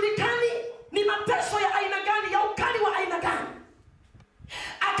 hayajulikani ni mateso ya aina gani, ya ukali wa aina gani.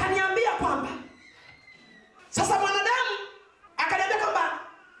 Akaniambia kwamba sasa mwanadamu, akaniambia kwamba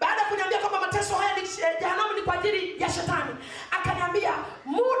baada ya kuniambia kwamba mateso haya ni jehanamu ni kwa ajili ya shetani, akaniambia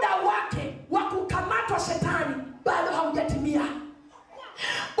muda wake wa kukamatwa shetani bado haujatimia.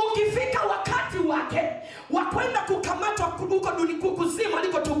 Ukifika wakati wake wa kwenda kukamatwa huko dunia kuzimu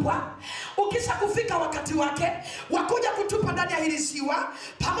alikotupwa, ukisha kufika wakati wake wa kuja kutupa ndani ya hili ziwa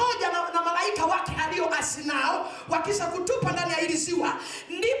pamoja na malaika wake alioasi nao, wakisha kutupa ndani ya hili ziwa,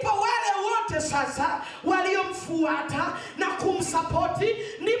 ndipo wale wote sasa waliomfuata na kumsapoti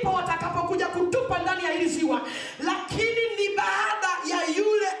ndipo watakapokuja kutupa ndani ya hili ziwa. Lakini ni baada ya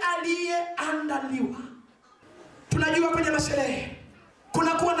yule aliyeandaliwa. Tunajua kwenye masherehe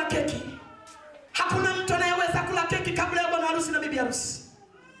kuna kuwa na keki. Hakuna mtu anayeweza kula keki kabla ya bwana harusi na bibi harusi.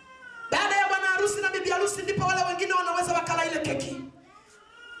 Baada ya bwana harusi na bibi harusi ndipo wale wengine wanaweza wakala ile keki.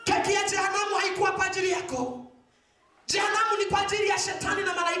 Keki ya jehanamu haikuwa kwa ajili yako. Jehanamu ni kwa ajili ya shetani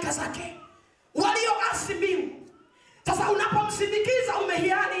na malaika zake walioasi mbingu. Sasa unapomsindikiza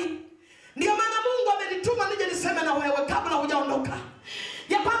umehiari. Ndio maana Mungu amenituma nije niseme na wewe kabla hujaondoka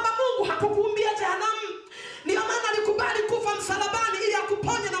ya kwamba Mungu hakukuumbia jehanamu. Ndio maana alikubali kufa msalabani ili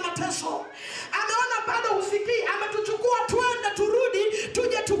akuponye na mateso. Ameona bado husikii, ametuchukua tuende turudi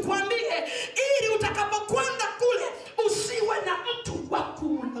tuje tukwambie, ili utakapokwenda kule usiwe na mtu wa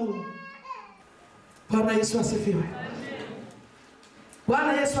kumlaumu. Bwana Yesu asifiwe.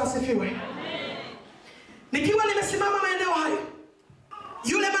 Bwana Yesu asifiwe. Nikiwa nimesimama maeneo hayo,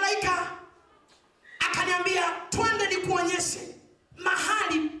 yule malaika akaniambia twende nikuonyeshe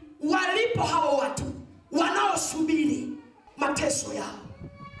mahali walipo hao watu wanaosubiri mateso yao.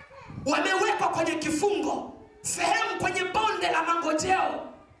 Wamewekwa kwenye kifungo, sehemu kwenye bonde la mangojeo,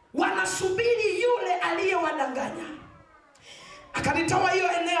 wanasubiri yule aliyewadanganya. Akanitoa hiyo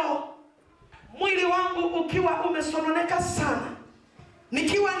eneo, mwili wangu ukiwa umesononeka sana,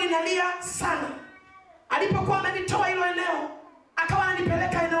 nikiwa ninalia sana. Alipokuwa amenitoa hilo eneo, akawa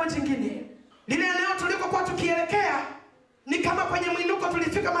ananipeleka eneo jingine. Lile eneo tulikokuwa tukielekea ni kama kwenye mwinuko.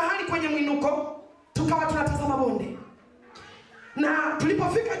 Tulifika mahali kwenye mwinuko, tukawa tunatazama bonde. Na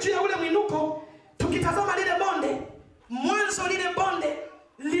tulipofika juu ya ule mwinuko, tukitazama lile bonde, mwanzo lile bonde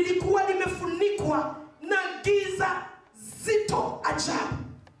lilikuwa limefunikwa na giza zito ajabu.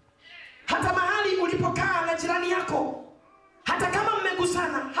 Hata mahali ulipokaa na jirani yako, hata kama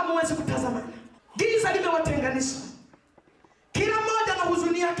mmegusana, hamuwezi kutazamana. Giza limewatenganisha. Kila mmoja na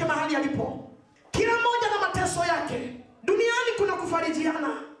huzuni yake mahali alipo. Kila mmoja na mateso yake. Duniani kuna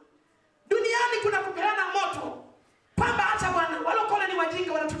kufarijiana. Duniani kuna kupeana moto. Kwamba hata bwana, walokole ni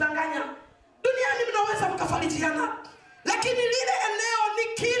wajinga wanatudanganya. Duniani mnaweza mkafarijiana. Lakini lile eneo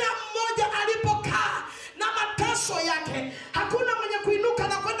ni kila mmoja alipokaa na mateso yake. Hakuna mwenye kuinuka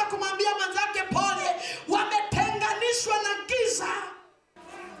na kwenda kumwambia mwenzake pole. Wametenganishwa na giza.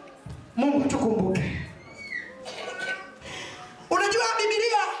 Mungu tukumbuke. Unajua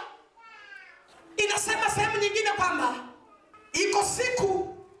Biblia inasema sehemu nyingine kwamba iko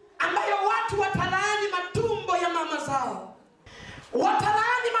siku ambayo watu watalaani matumbo ya mama zao.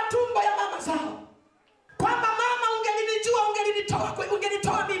 Watalaani matumbo ya mama zao. Kwamba mama, ungelinijua,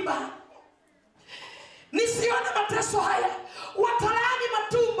 ungenitoa mimba nisione mateso haya. Watalaani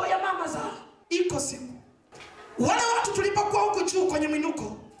matumbo ya mama zao. Iko siku. Wale watu tulipokuwa huku juu kwenye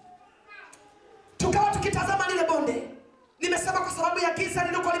mwinuko, tukawa tukitazama lile bonde. Nimesema kwa sababu ya giza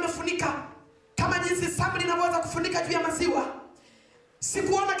lilikuwa limefunika, kama jinsi samu linavyoweza kufunika juu ya maziwa.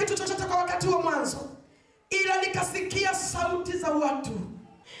 Sikuona kitu chochote kwa wakati wa mwanzo, ila nikasikia sauti za watu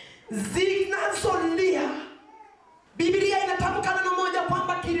zinazolia. Biblia inatamka neno moja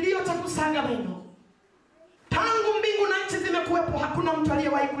kwamba kilio cha kusaga meno. Tangu mbingu na nchi zimekuwepo, hakuna mtu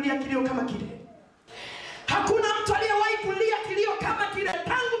aliyewahi kulia kilio kama kile. Hakuna mtu aliyewahi kulia kilio kama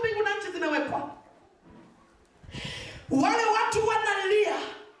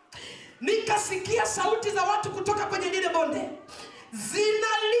niliposikia sauti za watu kutoka kwenye lile bonde,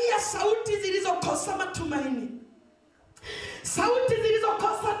 zinalia sauti zilizokosa matumaini, sauti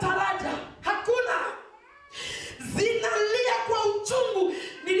zilizokosa taraja, hakuna, zinalia kwa uchungu.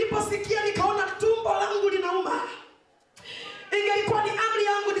 Niliposikia nikaona tumbo langu linauma. Ingelikuwa ni amri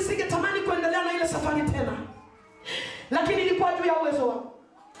yangu nisingetamani kuendelea na ile safari tena, lakini ilikuwa juu ya uwezo wangu.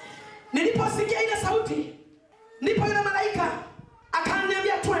 Niliposikia ile sauti, ndipo yule malaika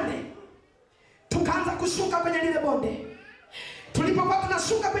akaniambia twende. Tukaanza kushuka kwenye lile bonde. Tulipokuwa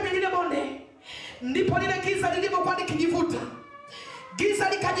tunashuka kwenye lile bonde, ndipo lile giza lilipokuwa likijivuta. Giza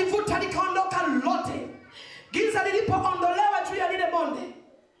likajivuta likaondoka lote. Giza lilipoondolewa juu ya lile bonde,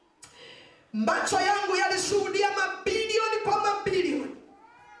 macho yangu yalishuhudia mabilioni kwa mabilioni,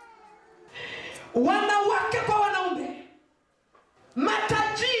 wanawake kwa wanaume,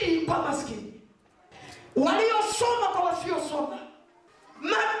 matajiri kwa maskini, waliosoma kwa wasiosoma,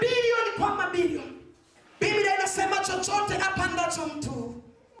 mabilioni kwa mabilioni. Biblia inasema chochote apandacho mtu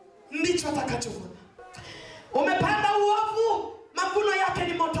ndicho atakachovuna. Umepanda uovu, mavuno yake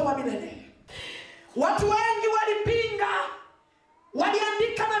ni moto wa milele. Watu wengi walipinga,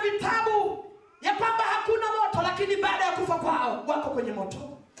 waliandika na vitabu ya kwamba hakuna moto, lakini baada ya kufa kwao wako kwenye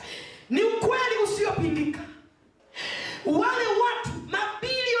moto. Ni ukweli usiopingika. Wale watu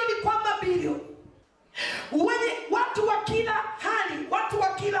mabilioni kwa mabilioni, wenye watu wa kila hali, watu wa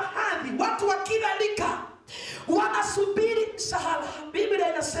kila hadhi, watu wa kila lika, wanasubiri mshahara. Biblia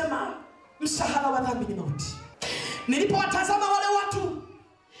inasema mshahara wa dhambi ni mauti. Nilipowatazama wale watu,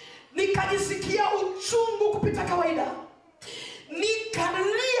 nikajisikia uchungu kupita kawaida.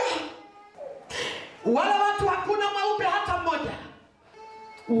 Nikalia. Wale watu hakuna mweupe hata mmoja.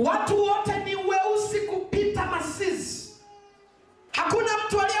 Watu wote ni weusi kupita masizi. Hakuna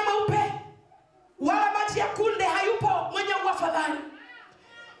mtu aliye mweupe, wala maji ya kunde hayupo mwenye uafadhali.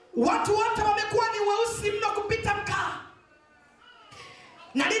 Watu wote wamekuwa ni weusi mno kupita mkaa.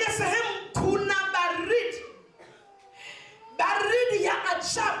 Na lile sehemu kuna baridi. Baridi ya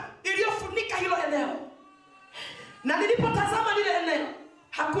ajabu iliyofunika hilo eneo. Na nilipotazama lile eneo,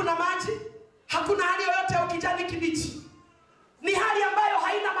 hakuna maji, hakuna hali yoyote ya kijani kibichi. Ni hali ambayo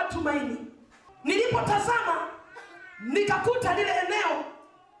haina matumaini. Nilipotazama, nikakuta lile eneo,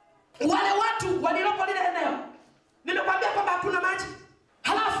 wale watu walilopo lile eneo, nimekwambia kwamba hakuna maji,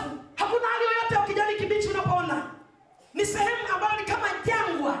 halafu hakuna hali yoyote ya kijani kibichi. Unapoona ni sehemu ambayo ni kama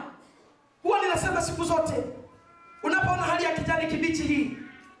jangwa. Huwa ninasema siku zote, unapoona hali ya kijani kibichi hii,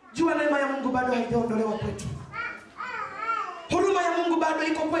 jua neema ya Mungu bado haijaondolewa kwetu. Huruma ya Mungu bado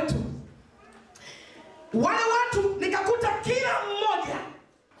iko kwetu. Wale watu nikakuta kila mmoja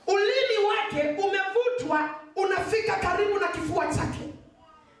ulimi wake umevutwa unafika karibu na kifua chake.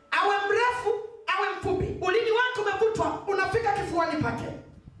 Awe mrefu, awe mfupi, ulimi wake umevutwa unafika kifuani pake.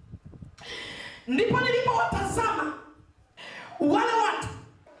 Ndipo nilipowatazama wale watu,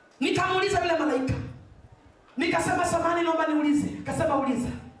 nikamuuliza yule malaika. Nikasema, samahani, naomba niulize. Akasema, uliza.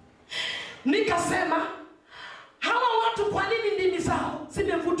 Nikasema, hawa watu kwa nini ndimi zao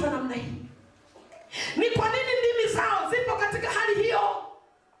zimevutwa namna hii? Ni kwa nini ndimi zao zipo katika hali hiyo?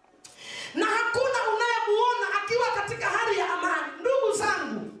 Na hakuna unayemuona akiwa katika hali ya amani. Ndugu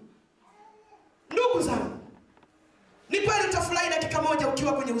zangu, ni kweli utafurahi dakika moja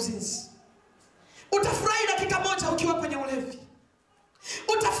ukiwa kwenye uzinzi. Utafurahi dakika moja ukiwa kwenye ulevi.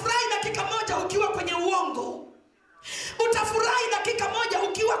 Utafurahi dakika moja ukiwa kwenye uongo. Utafurahi dakika moja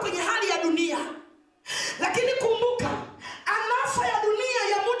ukiwa kwenye hali ya dunia. Lakini kumbuka, anasa ya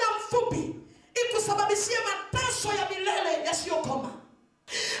dunia ya muda mfupi ikusababishia mateso ya milele yasiyokoma.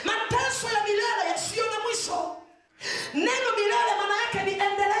 Mateso ya milele yasiyo na mwisho. Neno milele maana yake ni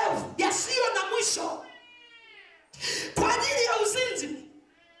endelevu, yasiyo na mwisho. Kwa ajili ya uzinzi,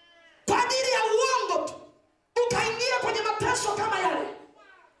 kwa ajili ya uongo tu, ukaingia kwenye mateso kama yale.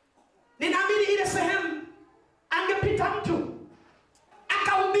 Ninaamini ile sehemu angepita mtu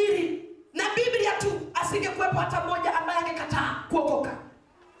akahubiri na Biblia tu, asingekuwepo hata mmoja ambaye angekataa kuokoka.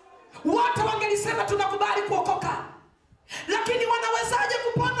 Wote wangelisema tunakubali kuokoka. Lakini wanawezaje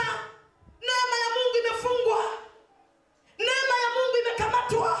kupona? Neema ya Mungu imefungwa. Neema ya Mungu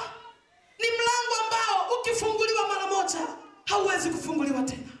imekamatwa. Ni mlango ambao ukifunguliwa mara moja hauwezi kufunguliwa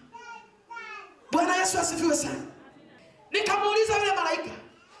tena. Bwana Yesu asifiwe sana. Nikamuuliza yule malaika,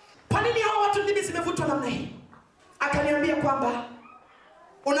 kwa nini hao watu ndimi zimevutwa namna hii? Akaniambia kwamba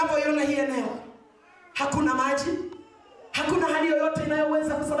unapoiona hii eneo, hakuna maji, hakuna hali yoyote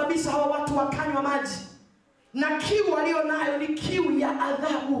inayoweza kusababisha hawa watu wakanywa maji. Na kiu walionayo ni kiu ya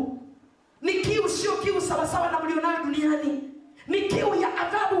adhabu. Ni kiu, sio kiu sawasawa na mlionayo duniani. Ni kiu ya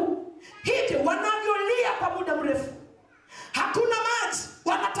adhabu. Hivyo wanavyolia kwa muda mrefu, hakuna maji,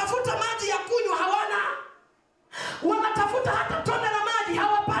 wanatafuta maji ya kunywa.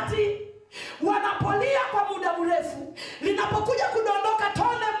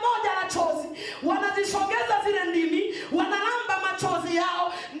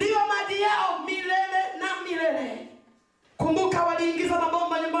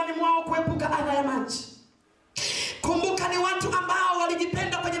 mabara ya maji. Kumbuka ni watu ambao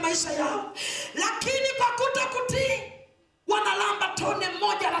walijipenda kwenye maisha yao, lakini kwa kutokutii wanalamba tone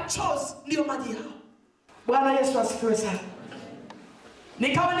moja la chozi, ndio maji yao. Bwana Yesu asifiwe sana.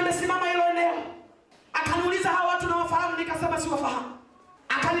 Nikawa nimesimama hilo eneo, akaniuliza hao watu nawafahamu? Nikasema siwafahamu.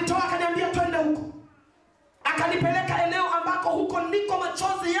 Akanitoa akaniambia twende huko, akanipeleka eneo ambako huko ndiko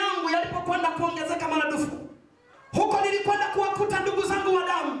machozi yangu yalipokwenda kuongezeka maradufu. Huko nilikwenda kuwakuta ndugu zangu wa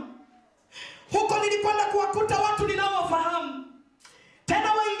damu, huko nilikwenda kuwakuta watu ninaowafahamu,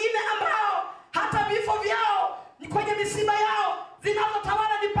 tena wengine ambao hata vifo vyao kwenye misiba yao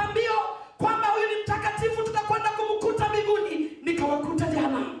zinazotawala ni pambio kwamba huyu ni mtakatifu, tutakwenda kumkuta mbinguni. Nikawakuta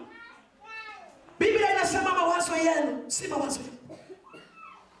jana. Biblia inasema mawazo yenu si mawazo yangu,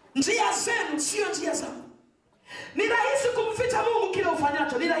 njia zenu sio njia zangu. Ni rahisi kumficha Mungu kile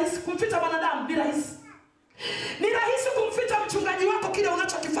ufanyacho, ni rahisi kumficha wanadamu, ni rahisi kumficha mchungaji wako kile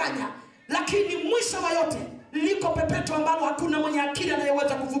unachokifanya, lakini mwisho wa yote liko pepeto ambalo hakuna mwenye akili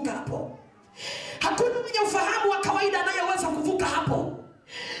anayeweza kuvuka hapo. Hakuna mwenye ufahamu wa kawaida anayeweza kuvuka hapo.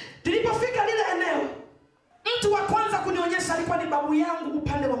 Tulipofika lile eneo, mtu wa kwanza kunionyesha alikuwa ni babu yangu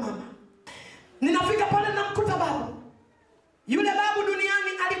upande wa mama. Ninafika pale na mkuta babu. Yule babu duniani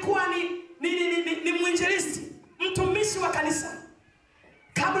alikuwa ni mwinjilisti, mtumishi wa kanisa.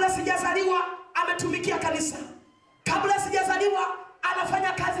 Kabla sijazaliwa ametumikia kanisa. Kabla sijazaliwa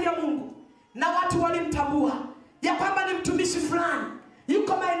anafanya kazi ya Mungu, na watu walimtambua ya kwamba ni mtumishi fulani,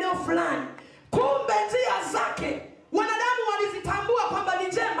 yuko maeneo fulani. Kumbe njia zake wanadamu walizitambua kwamba ni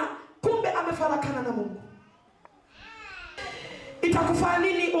njema, kumbe amefarakana na Mungu. Itakufaa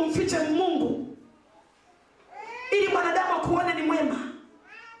nini umfiche Mungu ili mwanadamu akuone ni mwema?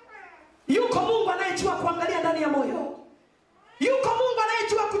 Yuko Mungu anayejua kuangalia ndani ya moyo. Yuko Mungu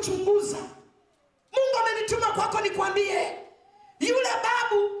anayejua kuchunguza. Mungu amenituma kwako nikwambie, yule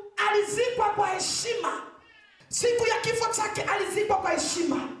babu alizikwa kwa heshima. Siku ya kifo chake alizikwa kwa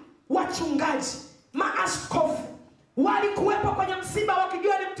heshima. Wachungaji, maaskofu walikuwepo kwenye msiba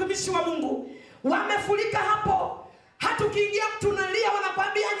wakijua ni mtumishi wa Mungu. Wamefurika hapo. Hata ukiingia mtu unalia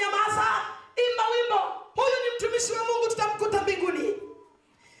wanakwambia nyamaza, imba wimbo, huyu ni mtumishi wa Mungu, tutamkuta mbinguni.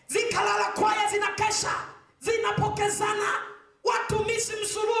 Zikalala kwaya zinakesha, zinapokezana, watumishi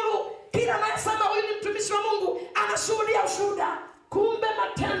msururu, kila anayesema huyu ni mtumishi wa Mungu anashuhudia ushuhuda. Kumbe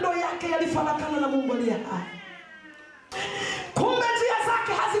matendo yake yalifarakana na Mungu aliye hai. Kumbe njia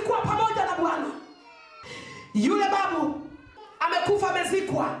zake hazikuwa pamoja na Bwana. Yule babu amekufa,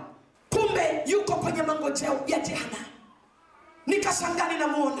 amezikwa, kumbe yuko kwenye mangojeo ya jehanamu. Nikashangaa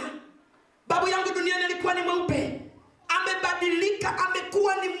ninamuona babu yangu duniani alikuwa ni mweupe, amebadilika,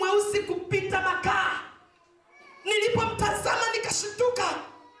 amekuwa ni mweusi kupita makaa. Nilipomtazama nikashtuka.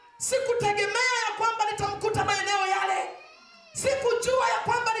 Sikutegemea ya kwamba nitamkuta maeneo yale. Sikujua ya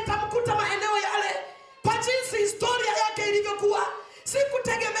kwamba nitamkuta maeneo yale kwa jinsi historia yake ilivyokuwa.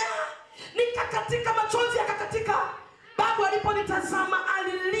 Sikutegemea. Nikakatika, machozi yakakatika. Babu aliponitazama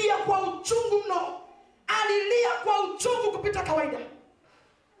alilia kwa uchungu mno. Alilia kwa uchungu kupita kawaida.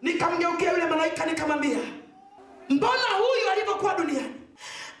 Nikamgeukia yule malaika nikamwambia, mbona huyu alivyokuwa duniani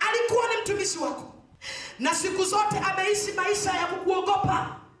alikuwa ni mtumishi wako, na siku zote ameishi maisha ya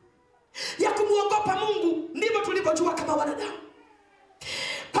kukuogopa, ya kumuogopa Mungu, ndivyo tulivyojua kama wanadamu.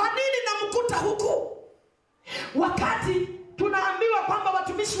 Kwa nini namkuta huku wakati tunaambiwa kwamba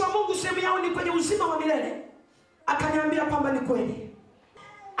watumishi wa Mungu sehemu yao ni kwenye uzima wa milele? Akaniambia kwamba ni kweli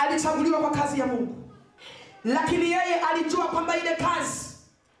alichaguliwa kwa kazi ya Mungu, lakini yeye alijua kwamba ile kazi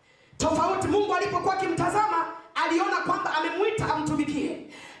tofauti. Mungu alipokuwa akimtazama aliona kwamba amemuita amtumikie,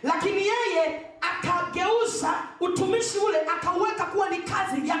 lakini yeye akageuza utumishi ule akauweka kuwa ni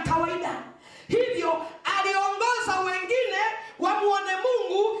kazi ya kawaida. Hivyo aliongoza wengine wamuone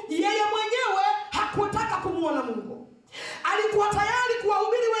Mungu, yeye mwenyewe hakutaka kumuona Mungu. Alikuwa tayari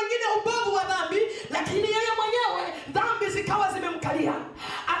kuwahubiri wengine ubovu wa dhambi, lakini yeye mwenyewe dhambi zikawa zimemkalia.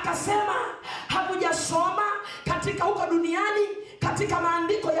 Akasema, hamujasoma katika huko duniani katika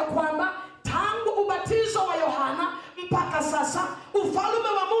maandiko ya kwamba tangu ubatizo wa Yohana mpaka sasa ufalme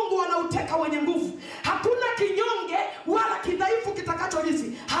wa Mungu wanauteka wenye nguvu, hakuna kinyonge wala kidhaifu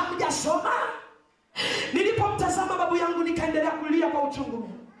kitakachorithi? Hamjasoma? Nilipomtazama babu yangu nikaendelea kulia kwa uchungu.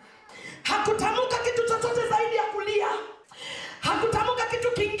 Hakutamuka kitu chochote zaidi ya kulia. Hakutamuka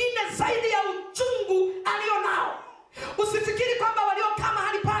kitu kingine zaidi ya uchungu alionao. Usifikiri kwamba waliokaa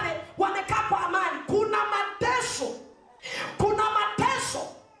mahali pale wamekaa kwa amani. Kuna mateso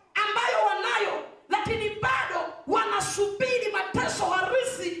ambayo wanayo, lakini bado wanasubiri mateso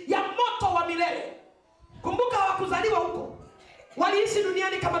halisi ya moto wa milele. Kumbuka, hawakuzaliwa huko, waliishi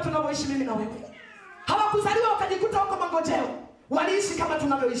duniani kama tunavyoishi mimi na wewe. Hawakuzaliwa wakajikuta huko mangojeo, waliishi kama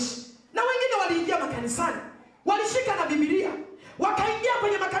tunavyoishi. Na wengine waliingia makanisani, walishika na Biblia, wakaingia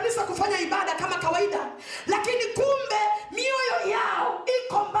kwenye makanisa kufanya ibada kama kawaida, lakini kumbe mioyo yao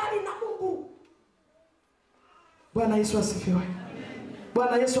iko mbali na Mungu. Bwana Yesu asifiwe.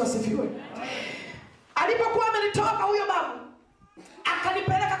 Bwana Yesu asifiwe. Alipokuwa amenitoka huyo babu,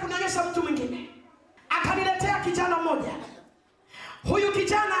 akanipeleka kunionyesha mtu mwingine. Akaniletea kijana mmoja. Huyu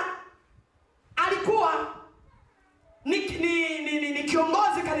kijana alikuwa ni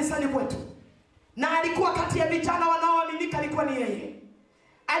kiongozi kanisani kwetu, na alikuwa kati ya vijana wanaoaminika. Alikuwa ni yeye.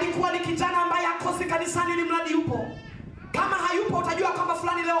 Alikuwa ni kijana ambaye akosi kanisani ili mradi yupo. Kama hayupo utajua kwamba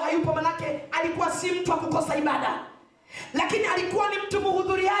fulani leo hayupo, manake alikuwa si mtu wa kukosa ibada. Lakini alikuwa ni mtu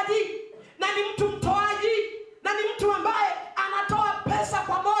mhudhuriaji, na ni mtu mtoaji, na ni mtu ambaye anatoa pesa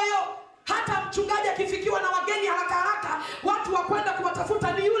kwa moyo. Hata mchungaji akifikiwa na wageni haraka haraka, watu wa kwenda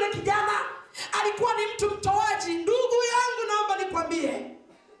kuwatafuta ni yule kijana. Alikuwa ni mtu mtoaji. Ndugu yangu, naomba nikwambie,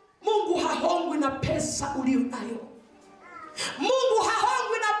 Mungu hahongwi na pesa ulio nayo. Mungu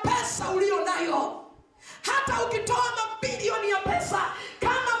hahongwi na pesa ulio nayo. Hata ukitoa mabilioni ya pesa,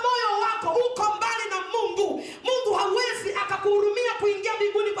 kama moyo wako uko mbali na Mungu, Mungu hawezi akakuhurumia kuingia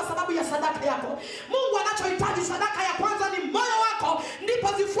mbinguni kwa sababu ya sadaka yako. Mungu anachohitaji, sadaka ya kwanza ni moyo wako, ndipo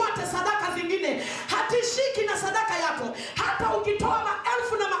zifuate sadaka zingine. Hatishiki na sadaka yako. Hata ukitoa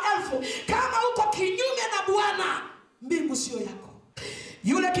maelfu na maelfu, kama uko kinyume na Bwana, mbingu sio yako.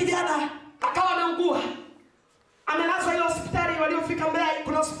 Yule kijana akawa ameugua, amelazwa ile hospitali waliofika Mbeya.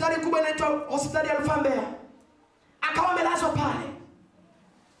 Kuna hospitali kubwa inaitwa hospitali ya Rufaa Mbeya. Akawa amelazwa pale.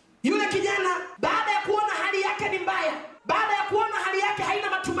 Yule kijana baada ya kuona hali yake ni mbaya, baada ya kuona hali yake haina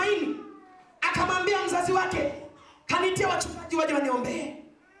matumaini, akamwambia mzazi wake, kanitie wachungaji waje waniombee.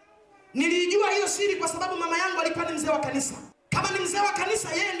 Nilijua hiyo siri kwa sababu mama yangu alikuwa ni mzee wa kanisa. Kama ni mzee wa kanisa,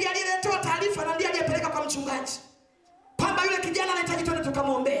 yeye ndiye aliyetoa taarifa na ndiye aliyepeleka kwa mchungaji kwamba yule kijana anahitaji twende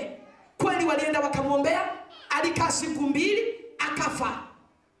tukamwombee. Kweli walienda wakamwombea. Alikaa siku 2 akafa.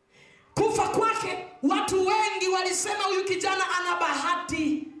 Kufa kwake, watu wengi walisema huyu kijana ana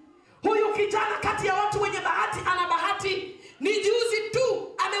bahati. Huyu kijana kati ya watu wenye bahati ana bahati. Ni juzi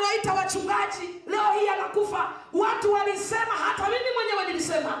tu amewaita wachungaji, leo hii anakufa. Watu walisema, hata mimi mwenyewe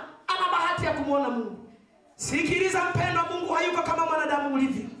nilisema, ana bahati ya kumuona Mungu. Sikiliza mpendwa, Mungu hayuko kama mwanadamu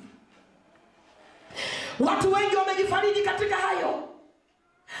ulivyo. Watu wengi wamejifariji katika hayo.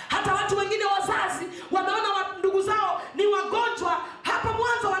 Hata watu wengine wazazi wameona ndugu zao ni wagonjwa. Hapa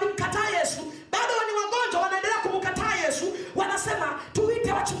mwanzo walimkataa Yesu, bado ni wagonjwa, wanaendelea kumkataa Yesu. Wanasema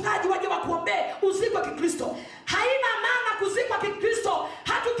tuite wachungaji waje wakuombee uzikwe kikristo. Haina maana kuzikwa kikristo.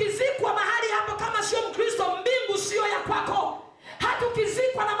 Hatukizikwa mahali hapo kama sio Mkristo, mbingu sio ya kwako.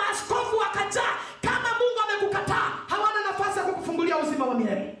 Hatukizikwa na maaskofu wakajaa, kama Mungu amekukataa, hawana nafasi ya kukufungulia uzima wa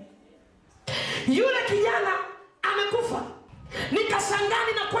milele. Yule kijana amekufa.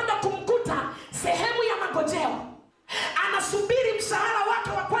 Nikashangani na kwenda kumkuta sehemu ya magojeo, anasubiri mshahara wake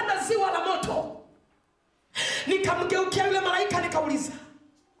wa kwenda ziwa la moto. Nikamgeukia yule malaika nikauliza,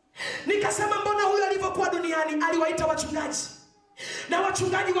 nikasema, mbona huyu alivyokuwa duniani aliwaita wachungaji na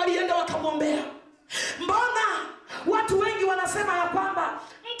wachungaji walienda wakamwombea? Mbona watu wengi wanasema ya kwamba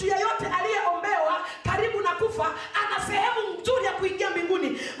mtu yeyote aliyeombewa karibu na kufa ana sehemu nzuri ya kuingia mbinguni?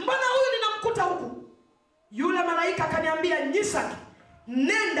 Mbona huyu ninamkuta huku? Yule malaika akaniambia, Nyisaka,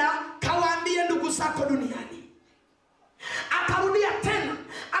 nenda kawaambie ndugu zako duniani. Akarudia tena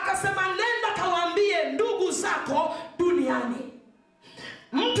akasema, nenda kawaambie ndugu zako duniani.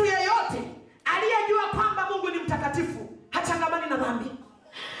 Mtu yeyote aliyejua kwamba Mungu ni mtakatifu hachangamani na dhambi.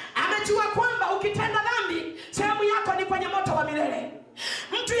 Amejua kwamba ukitenda dhambi sehemu yako ni kwenye moto wa milele.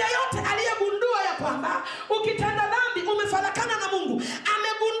 Mtu yeyote aliyegundua ya kwamba ukitenda dhambi umefarakana na Mungu,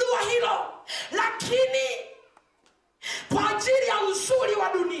 amegundua hilo. Lakini kwa ajili ya uzuri wa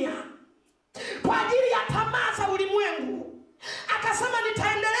dunia, kwa ajili ya tamaa za ulimwengu, akasema,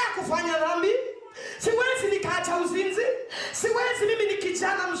 nitaendelea kufanya dhambi. Siwezi nikaacha uzinzi. Siwezi, mimi ni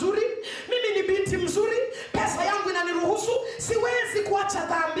kijana mzuri, mimi ni binti mzuri, pesa yangu inaniruhusu. Siwezi kuacha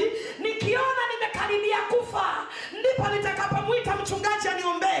dhambi. Nikiona nimekaribia kufa, ndipo nitakapomwita mchungaji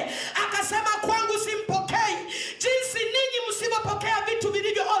aniombee. Akasema, kwangu simpokei. Jinsi ninyi msivopokea vitu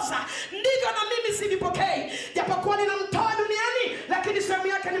vilivyooza, ndivyo na mimi sivipokei. Japokuwa ninamtoa duniani, lakini sehemu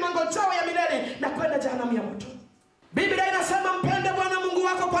yake ni mangojeo ya milele na kwenda jehanamu ya moto. Biblia inasema, mpende Bwana Mungu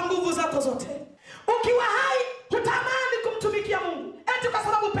wako kwa nguvu zako zote. Ukiwa hai hutamani kumtumikia Mungu eti kwa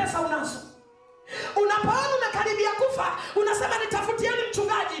sababu pesa unazo. Unapoona umekaribia kufa, unasema nitafutieni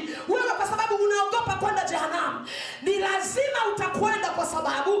mchungaji, wewe kwa sababu unaogopa kwenda jehanamu. Ni lazima utakwenda kwa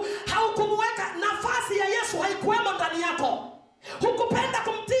sababu haukumweka, nafasi ya Yesu haikuwemo ndani yako. Hukupenda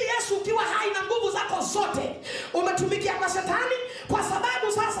kumtii Yesu ukiwa hai na nguvu zako zote. Umetumikia kwa shetani kwa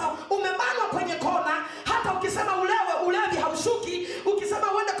sababu sasa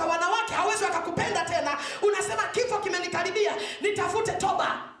anakwambia nitafute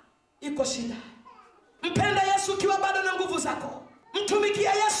toba, iko shida. Mpenda Yesu ukiwa bado na nguvu zako.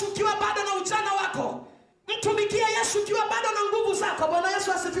 Mtumikia Yesu ukiwa bado na ujana wako. Mtumikia Yesu ukiwa bado na nguvu zako. Bwana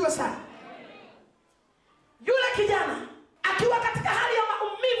Yesu asifiwe sana. Yule kijana akiwa katika hali ya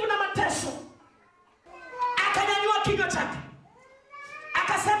maumivu na mateso, akanyanyua kinywa chake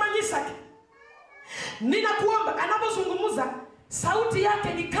akasema, Nyisaka, ninakuomba. Anapozungumza sauti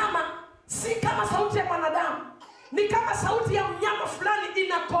yake ni kama, si kama sauti ya mwanadamu, ni kama sauti ya mnyama fulani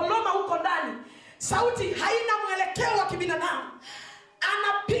inakoloma huko ndani. Sauti haina mwelekeo wa kibinadamu.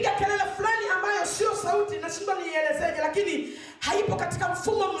 Anapiga kelele fulani ambayo sio sauti, na shida niielezeje, lakini haipo katika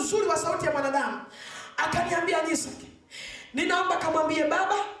mfumo mzuri wa sauti ya mwanadamu. Akaniambia, Nyisaka, ninaomba kamwambie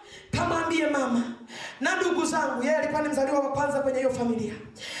baba, kamwambie mama na ndugu zangu. Yeye alikuwa ni mzaliwa wa kwanza kwenye hiyo familia.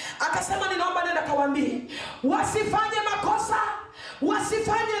 Akasema, ninaomba nenda kawaambie wasifanye makosa,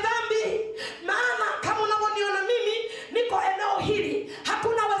 wasifanye dhambi, maana kama unavyoniona mimi niko eneo hili,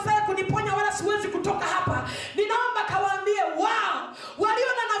 hakuna wazee kuniponya wala siwezi kutoka hapa. Ninaomba kawaambie wao walio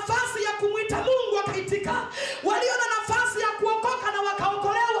na nafasi ya kumwita Mungu wakaitika, walio na nafasi ya kuokoka na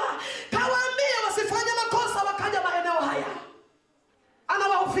wakaokolewa, kawaambie wasifanye makosa wakaja maeneo haya.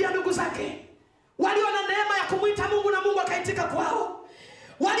 Anawahofia ndugu zake walio na neema ya kumwita Mungu na Mungu akaitika kwao.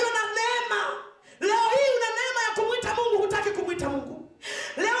 Walio na neema, leo hii una neema ya kumwita Mungu, hutaki kumwita Mungu.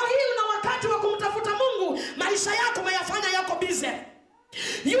 Leo hii una wakati wa kumtafuta Mungu, maisha yako umeyafanya yako bize.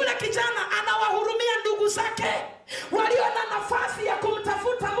 Yule kijana anawahurumia ndugu zake walio na nafasi ya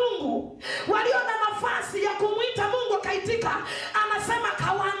kumtafuta Mungu, walio na nafasi ya kumwita Mungu akaitika. Anasema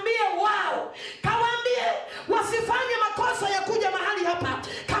kawaambie wao, kawaambie wasifanye makosa ya kuja mahali hapa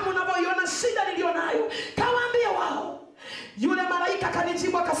kama unavyoiona shida nilionayo, kawaambie wao. Yule malaika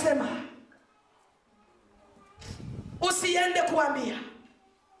kanijibu akasema, usiende kuambia.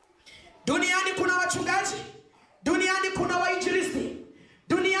 Duniani kuna wachungaji, duniani kuna wainjilisti,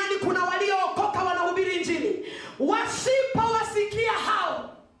 duniani kuna waliookoka wanahubiri injili. Wasipowasikia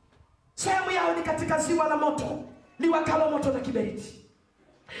hao, sehemu yao ni katika ziwa la moto liwakalo moto na kiberiti.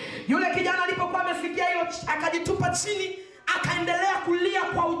 Yule kijana alipokuwa amesikia hilo, akajitupa chini, akaendelea kulia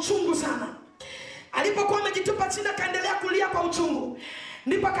kwa uchungu sana. Alipokuwa amejitupa chini akaendelea kulia kwa uchungu,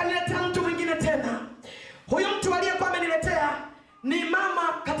 ndipo akaniletea mtu mwingine tena. Huyo mtu aliyekuwa ameniletea ni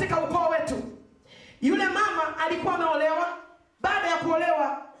mama katika ukoo wetu. Yule mama alikuwa ameolewa. Baada ya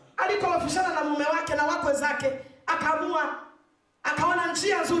kuolewa alikorofishana na mume wake na wakwe zake, akaona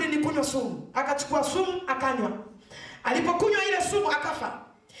njia nzuri ni kunywa sumu. Akachukua sumu akanywa. Alipokunywa ile sumu akafa.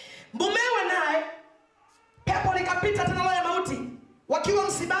 Mumewe naye pepo likapita tena, roho ya mauti, wakiwa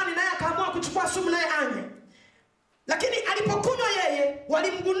msibani, naye akaamua kuchukua sumu naye anywe. Lakini alipokunywa yeye,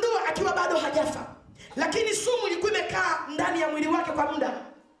 walimgundua akiwa bado hajafa, lakini sumu ilikuwa imekaa ndani ya mwili wake kwa muda.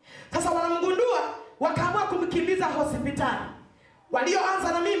 Sasa wanamgundua, wakaamua kumkimbiza hospitali.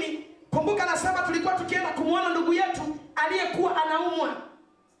 Walioanza na mimi, kumbuka nasema tulikuwa tukienda kumuona ndugu yetu aliyekuwa anaumwa.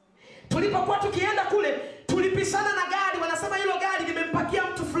 Tulipokuwa tukienda kule, tulipishana na gari. Wanasema hilo gari limempakia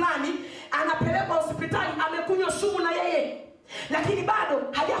mtu fulani, anapelekwa hospitali, amekunywa sumu na yeye, lakini bado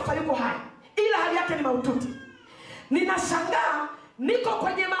hajafa, yuko hai, ila hali yake ni mahututi. Ninashangaa, niko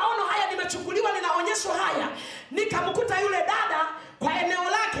kwenye maono haya, nimechukuliwa, ninaonyeshwa haya, nikamkuta yule dada kwa eneo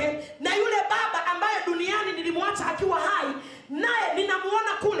lake, na yule baba ambaye duniani nilimwacha akiwa hai, naye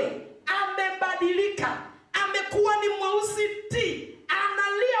ninamuona kule amebadilika, amekuwa ni mweusi ti,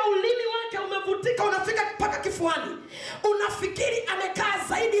 analia, ulimi wake umevutika unafika mpaka kifuani, unafikiri amekaa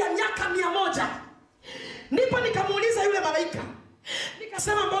zaidi ya miaka 100. Ndipo nikamuuliza yule malaika,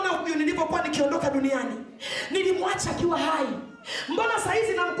 nikasema, mbona huyu nilipokuwa nikiondoka duniani nilimwacha akiwa hai, mbona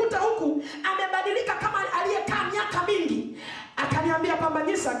saizi namkuta huku amebadilika kama aliyekaa miaka mingi? Akaniambia kwamba,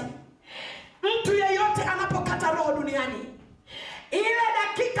 Nyisaka, mtu yeyote anapokata roho duniani, ile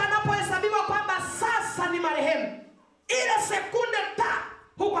dakika anapohesabiwa kwamba sasa ni marehemu, ile sekunde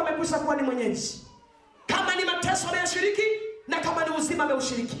huku amekwisha kuwa ni mwenyeji. Kama ni mateso ameyashiriki na kama ni uzima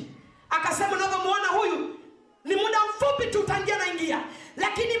ameushiriki. Akasema, unavyomuona huyu ni muda mfupi tu utaingia na ingia,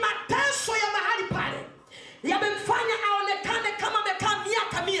 lakini mateso ya mahali pale yamemfanya aonekane kama amekaa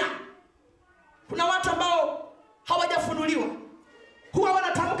miaka 100. Kuna watu ambao hawajafunuliwa, huwa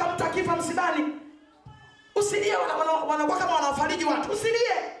wanatamka mtu akifa msibani, usilie, wanakuwa kama wanafariji watu,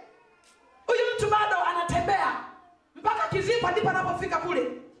 usilie. Huyu mtu bado anatembea mpaka kizipa, ndipo anapofika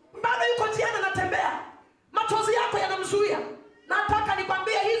kule, bado yuko njiani anatembea, machozi yako yanamzuia. Nataka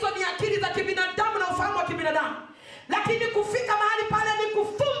nikwambie, hizo ni akili za kibinadamu na ufahamu wa kibinadamu, lakini kufika mahali pale ni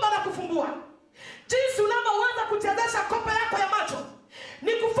kufumba na kufumbua. Jinsi unavyoweza kuchezesha kopa yako ya macho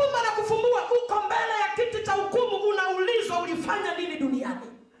ni kufumba na kufumbua. Uko mbele ya kiti cha hukumu, unaulizwa ulifanya nini duniani.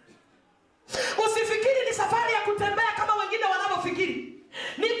 Usifikiri ni safari ya kutembea kama wengine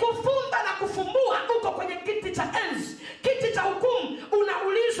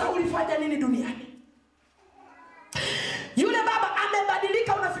nini duniani. Yule baba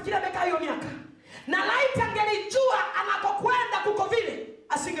amebadilika, unafikiria amekaa hiyo miaka. Na laiti angelijua anakokwenda kuko vile,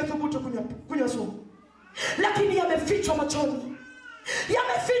 asingethubutu kunywa sumu. Lakini yamefichwa machoni.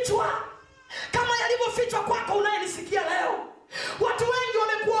 Yamefichwa kama yalivyofichwa kwako unayenisikia leo. Watu wengi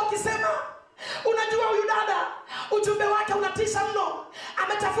wamekuwa wakisema, unajua huyu dada ujumbe wake unatisha mno,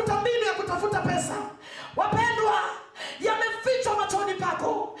 ametafuta mbinu ya kutafuta pesa. Wapendwa, yamefichwa machoni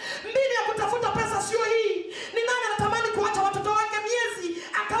pako. Mbinu ya kutafuta pesa sio hii. Ni nani anatamani kuacha watoto wake miezi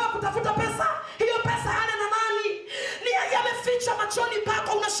akawa kutafuta pesa? Hiyo pesa hana na nani? Ni yamefichwa machoni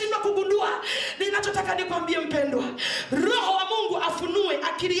pako, unashindwa kugundua. Ninachotaka nikwambie mpendwa, Roho wa Mungu afunue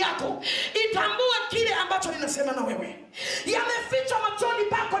akili yako, itambue kile ambacho ninasema na wewe. Yamefichwa machoni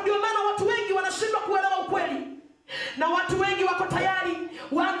pako, ndio maana watu wengi wanashindwa kuelewa ukweli. Na watu wengi wako tayari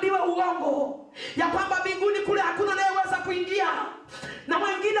waambiwe uongo ya kwamba mbinguni kule hakuna anayeweza kuingia. Na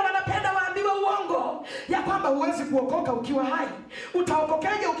wengine wanapenda waambiwe uongo ya kwamba huwezi kuokoka ukiwa hai.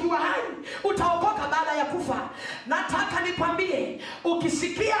 Utaokokeje ukiwa hai? Utaokoka baada ya kufa. Nataka nikwambie,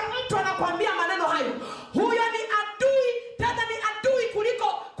 ukisikia mtu anakuambia maneno hayo, huyo ni adui, tena ni adui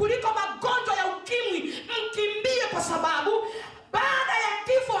kuliko magonjwa ya ukimwi. Mkimbie, kwa sababu baada ya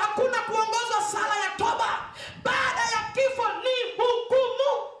kifo hakuna kuongozwa sala ya toba. Baada ya kifo ni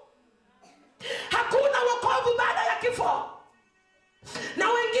hukumu. Hakuna wokovu baada ya kifo. Na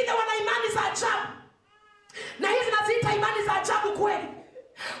wengine wana imani za ajabu, na hizi naziita imani za ajabu kweli.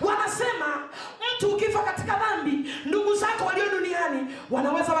 Wanasema mtu ukifa katika dhambi, ndugu zako walio duniani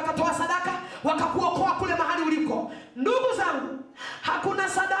wanaweza wakatoa sadaka wakakuokoa kule mahali uliko. Ndugu zangu, hakuna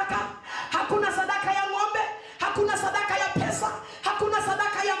sadaka. Hakuna sadaka ya ng'ombe, hakuna sadaka ya pesa, hakuna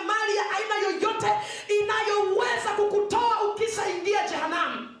sadaka ya mali ya aina yoyote inayoweza kukutoa ukishaingia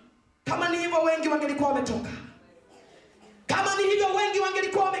jehanamu. Kama ni hivyo, wengi wangelikuwa wametoka. Kama ni hivyo, wengi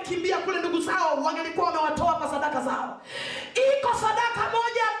wangelikuwa wamekimbia kule, ndugu zao wangelikuwa wamewatoa kwa sadaka zao. Iko sadaka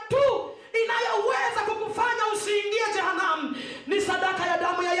moja tu inayoweza kukufanya usiingie jehanamu. Ni sadaka ya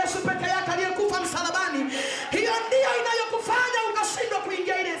damu ya Yesu peke yake aliyekufa msalabani. Hiyo ndiyo inayokufanya ukashindwa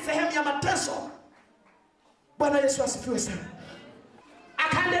kuingia ile sehemu ya mateso. Bwana Yesu asifiwe sana.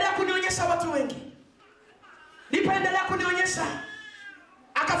 Akaendelea kunionyesha watu wengi. Nipoendelea kunionyesha,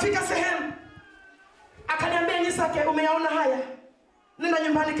 akafika sehemu akaniambia, Nyisaka, umeyaona haya? Nenda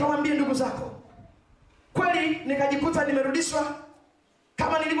nyumbani kawaambie ndugu zako. Kweli nikajikuta nimerudishwa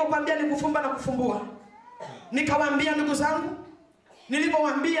kama nilivyokuambia, ni kufumba na kufumbua. Nikawaambia ndugu zangu.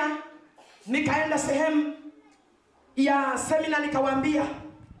 Nilipowaambia, nikaenda sehemu ya semina nikawaambia.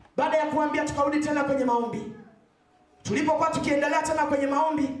 Baada ya kuambia, tukarudi tena kwenye maombi. Tulipokuwa tukiendelea tena kwenye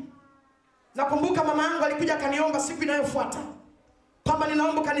maombi, nakumbuka mama yangu alikuja kaniomba siku inayofuata kwamba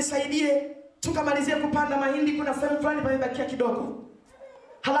ninaomba kanisaidie tukamalizie kupanda mahindi, kuna sehemu fulani pamebakia kidogo,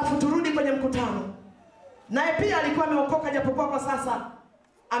 halafu turudi kwenye mkutano. Naye pia alikuwa ameokoka, japokuwa kwa sasa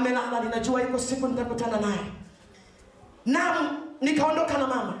amelala. Ninajua iko siku nitakutana naye. Na nikaondoka na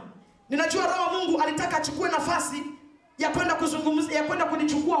mama. Ninajua Roho wa Mungu alitaka achukue nafasi ya kwenda kuzungumza, ya kwenda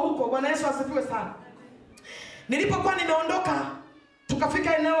kunichukua huko. Bwana Yesu asifiwe sana. Nilipokuwa nimeondoka,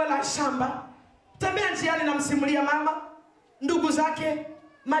 tukafika eneo la shamba. Tembea njiani na msimulia mama, ndugu zake,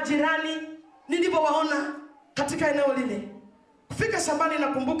 majirani, nilivyowaona katika eneo lile. Kufika shambani,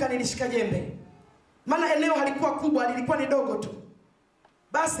 nakumbuka nilishika jembe. Maana eneo halikuwa kubwa, lilikuwa ni dogo tu.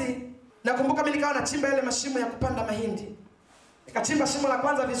 Basi nakumbuka mimi nikawa nachimba yale mashimo ya kupanda mahindi. Nikachimba shimo la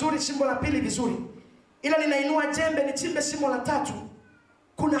kwanza vizuri, shimo la pili vizuri. Ila ninainua jembe nichimbe shimo la tatu,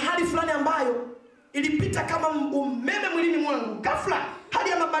 kuna hali fulani ambayo ilipita kama umeme mwilini mwangu. Ghafla hali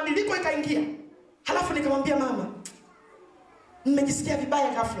ya mabadiliko ikaingia. Halafu nikamwambia mama, nimejisikia vibaya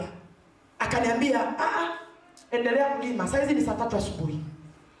ghafla. Akaniambia, endelea kulima. Saa hizi ni saa 3 asubuhi.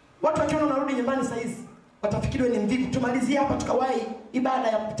 Watu wakiona unarudi nyumbani saa hizi watafikiri wewe ni mvivu. Tumalizie hapa tukawahi ibada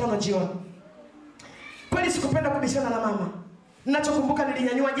ya mkutano jioni. Kweli sikupenda kubishana na mama. Ninachokumbuka,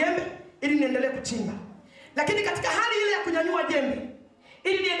 nilinyanyua jembe ili niendelee kuchimba. Lakini katika hali ile ya kunyanyua jembe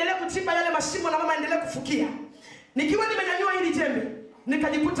ili niendelee kuchimba yale mashimo na mama endelee kufukia, nikiwa nimenyanyua hili jembe,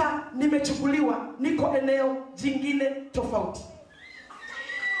 nikajikuta nimechukuliwa, niko eneo jingine tofauti.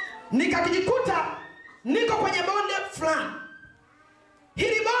 Nikajikuta niko kwenye bonde fulani.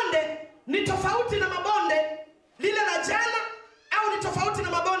 Hili bonde ni tofauti na mabonde lile la jana, au ni tofauti na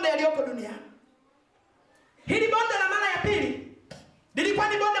mabonde yaliyoko duniani. Hili bonde la mara ya pili lilikuwa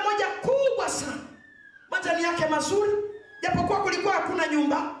ni bonde moja kubwa sana. Majani yake mazuri, japokuwa kulikuwa hakuna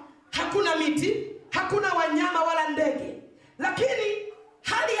nyumba, hakuna miti, hakuna wanyama wala ndege. Lakini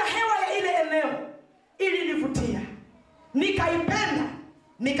hali ya hewa ya ile eneo ilinivutia. Nikaipenda.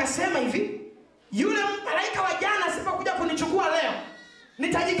 Nikasema hivi, yule malaika wa jana asipokuja kunichukua leo,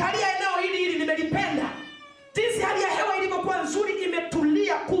 nitajikalia eneo hili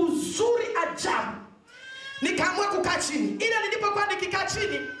nikaamua kukaa chini. Ile nilipokuwa nikikaa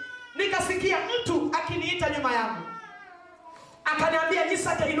chini, nikasikia mtu akiniita nyuma yangu. Akaniambia,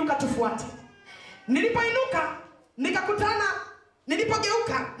 Nyisaka, inuka tufuate. Nilipoinuka,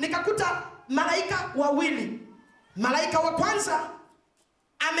 nilipogeuka nikakuta malaika wawili. Malaika wa kwanza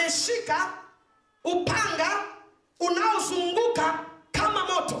ameshika upanga unaozunguka kama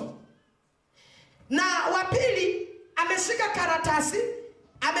moto, na wa pili ameshika karatasi,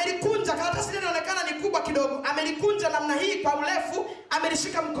 amelikunja. Karatasi ile inaonekana ni kubwa kidogo, amelikunja namna hii kwa urefu,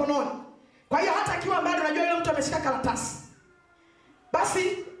 amelishika mkononi. Kwa hiyo hata akiwa mbali unajua yule mtu ameshika karatasi.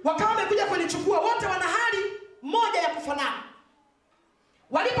 Basi wakawa wamekuja kunichukua, wote wana hali moja ya kufanana.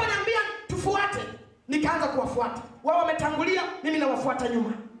 Waliponiambia tufuate, nikaanza kuwafuata. Wao wametangulia, mimi nawafuata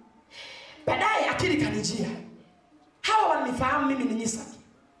nyuma. Baadaye akili kanijia, hawa wanifahamu mimi ni Nyisaka,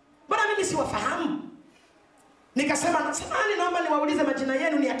 mbona mimi siwafahamu? Nikasema, samahani, naomba niwaulize majina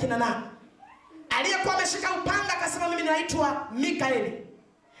yenu ni akina nani? Aliyekuwa ameshika upanga akasema mimi naitwa Mikaeli,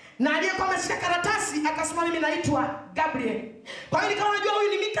 na aliyekuwa ameshika karatasi akasema mimi naitwa Gabriel. Kwa hiyo nikawa najua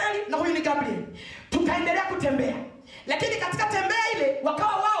huyu ni Mikaeli na huyu ni Gabriel. Tukaendelea kutembea, lakini katika tembea ile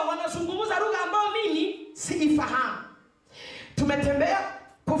wakawa wao wanazungumza lugha ambayo mimi siifahamu. Tumetembea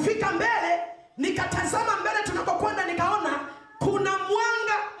kufika mbele, nikatazama mbele tunakokwenda, nikaona kuna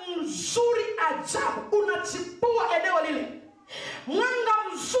mwanga mzuri ajabu unachipua eneo lile. Mwanga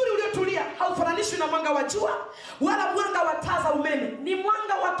mzuri uliotulia, haufananishwi na mwanga wa jua wala mwanga wa taa za umeme, ni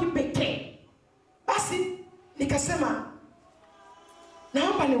mwanga wa kipekee. Basi nikasema,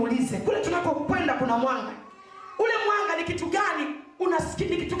 naomba niulize, kule tunakokwenda kuna mwanga. Ule mwanga ni kitu gani?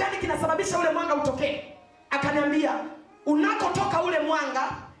 Ni kitu gani kinasababisha ule mwanga utokee? Akaniambia, unakotoka ule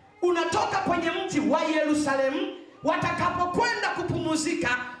mwanga unatoka kwenye mji wa Yerusalemu watakapokwenda kupumzika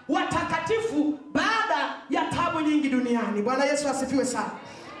watakatifu baada ya taabu nyingi duniani. Bwana Yesu asifiwe sana.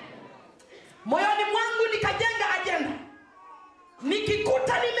 Moyoni mwangu nikajenga ajenda,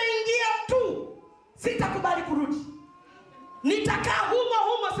 nikikuta nimeingia tu sitakubali kurudi, nitakaa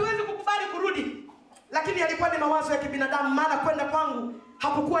humo, siwezi kukubali kurudi. Lakini yalikuwa ni mawazo ya kibinadamu, maana kwenda kwangu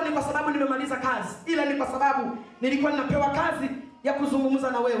hakukuwa ni kwa sababu nimemaliza kazi, ila ni kwa sababu nilikuwa ninapewa kazi ya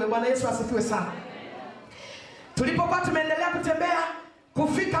kuzungumza na wewe. Bwana Yesu asifiwe sana. Tulipokuwa tumeendelea kutembea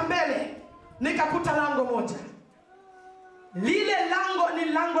kufika mbele, nikakuta lango moja. Lile lango ni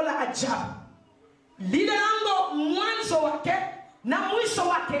lango la ajabu. Lile lango mwanzo wake na mwisho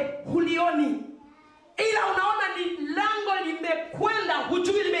wake hulioni, ila unaona ni lango limekwenda,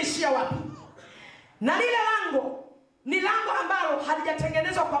 hujui limeishia wapi. Na lile lango ni lango ambalo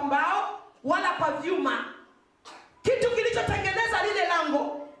halijatengenezwa kwa mbao wala kwa vyuma. Kitu kilichotengeneza lile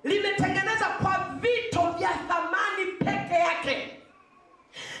lango limetengeneza kwa vito vya thamani peke yake,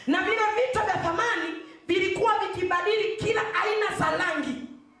 na vile vito vya thamani vilikuwa vikibadili kila aina za rangi.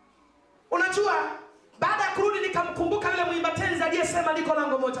 Unajua, baada ya kurudi nikamkumbuka yule mwimba tenzi aliyesema liko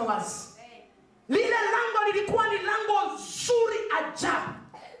lango moja wazi. Lile lango lilikuwa ni lango zuri ajabu,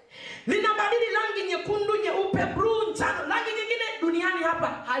 linabadili rangi nyekundu, nyeupe, blue, njano, rangi nyingine duniani hapa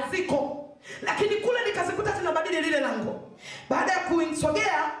haziko, lakini kule nikazikuta tunabadili lile lango. Baada ya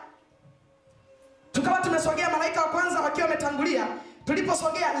kuisogea, tukawa tumesogea, malaika wa kwanza wakiwa wametangulia.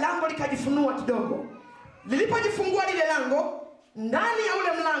 Tuliposogea, lango likajifunua kidogo. Lilipojifungua lile lango, ndani ya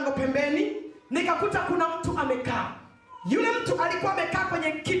ule mlango pembeni nikakuta kuna mtu amekaa. Yule mtu alikuwa amekaa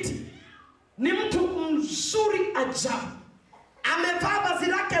kwenye kiti, ni mtu mzuri ajabu. Amevaa vazi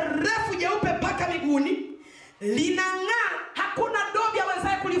lake refu jeupe mpaka miguuni, linang'aa, hakuna dobi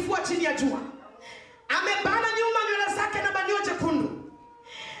awezaye kulifua chini ya jua. Amebana nyuma nywele zake na banio jekundu,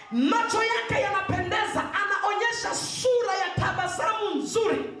 macho yake yanapendeza, anaonyesha sura ya tabasamu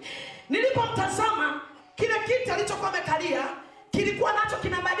nzuri. Nilipomtazama, kile kiti alichokuwa amekalia kilikuwa nacho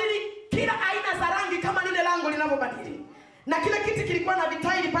kinabadili kila aina za rangi kama lile lango linavyobadili, na kile kiti kilikuwa na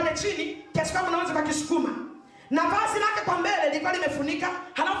vitaili pale chini kiasi kama unaweza kukisukuma, na vazi lake kwa mbele lilikuwa limefunika,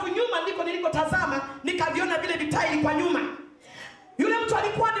 halafu nyuma ndiko nilikotazama nikaviona vile vitaili kwa nyuma. Yule mtu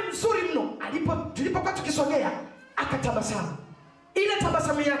alikuwa ni mzuri mno. Tulipokuwa tukisogea, akatabasamu. Ile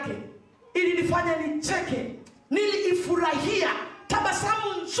tabasamu yake ilinifanya nicheke, niliifurahia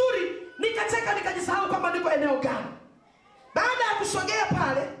tabasamu nzuri, nikacheka, nikajisahau kwamba niko eneo gani. Baada ya kusogea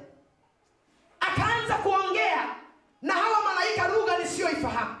pale, akaanza kuongea na hawa malaika lugha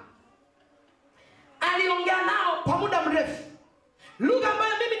nisiyoifahamu. Aliongea nao kwa muda mrefu, lugha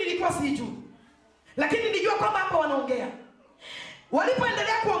ambayo mimi nilikuwa sijui, lakini nilijua kwamba hapa wanaongea.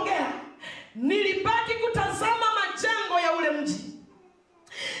 Walipoendelea kuongea, nilibaki kutazama majengo ya ule mji,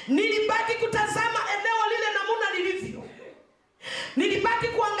 nilibaki kutazama eneo lile namuna lilivyo, nilibaki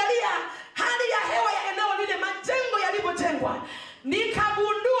kuangalia hali ya hewa ya eneo lile, majengo yalivyojengwa.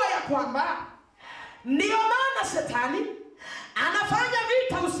 Nikagundua ya kwamba ndio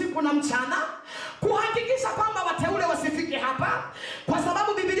usiku na mchana kuhakikisha kwamba wateule wasifike hapa, kwa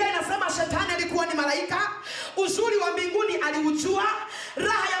sababu Biblia inasema shetani alikuwa ni malaika. Uzuri wa mbinguni aliujua,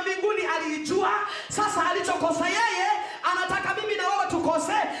 raha ya mbinguni aliijua. Sasa alichokosa yeye, anataka mimi na wewe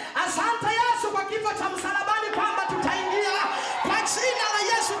tukose. Asante Yesu kwa kifo cha msalabani kwamba tutaingia. Kwa jina la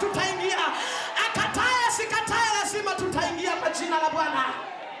Yesu tutaingia. Akatae sikatae, lazima tutaingia kwa jina la Bwana.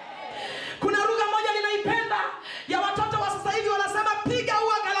 Kuna lugha moja ninaipenda ya watoto wa sasa hivi, wanasema piga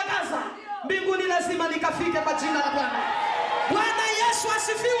ua galagaza, mbinguni lazima nikafike kwa jina la Bwana. Bwana Yesu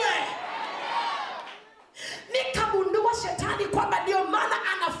asifiwe. Nikagundua shetani kwamba ndio maana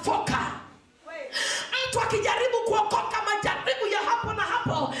anafoka mtu akijaribu kuokoka majaribu ya hapo na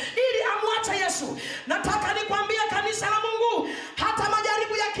hapo ili amwache Yesu. Nataka nikwambie kanisa la Mungu, hata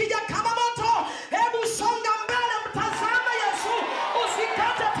majaribu yakija kama moto, hebu songa mbele, mtazame Yesu,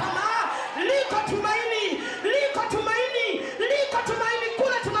 usikate tamaa. Liko tumaini, liko tumaini, liko tumaini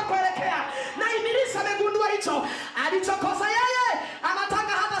kule tunakoelekea. Na Ibilisi amegundua hicho. Alichokosa yeye,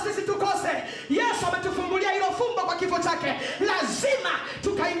 anataka hata sisi tukose. Yesu ametufungulia hilo fumbo kwa kifo chake. Lazima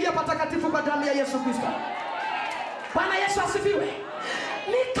tukaingia patakatifu kwa damu ya Yesu Kristo. Bwana Yesu asifiwe.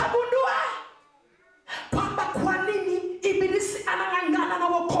 Nikagundua kwamba kwa nini Ibilisi anang'ang'ana na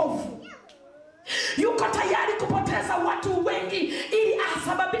wokovu. Yuko tayari kupoteza watu wengi ili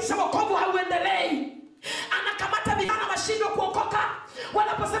asababisha wokovu hauendelei. Anakamata vijana washindwe kuokoka.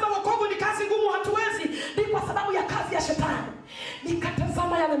 Wanaposema wokovu ni kazi ngumu, hatuwezi, ni kwa sababu ya kazi ya shetani.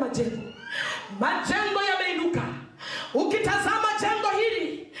 Nikatazama yale majengo. Majengo yameinuka. Ukitazama jengo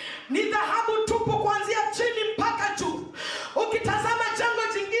hili ni dhahabu tupu kuanzia chini mpaka juu. Ukitazama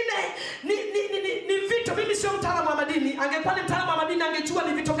jengo jingine ni vitu. Mimi sio mtaalamu wa madini. Angekuwa ni mtaalamu wa madini angejua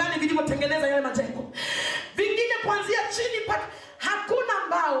ni vitu gani vilivyotengeneza yale majengo. Vingine kuanzia chini mpaka, hakuna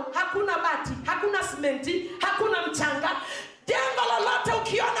mbao, hakuna bati, hakuna simenti, hakuna mchanga. Jengo lolote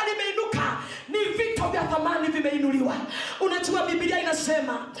ukiona limeinuka ni vitu vya thamani vimeinuliwa. Unajua Biblia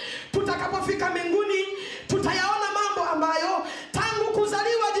inasema tutakapofika mbinguni tutayaona mambo ambayo tangu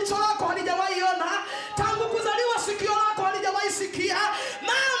kuzaliwa jicho lako halijawahi ona, tangu kuzaliwa sikio lako halijawahi sikia,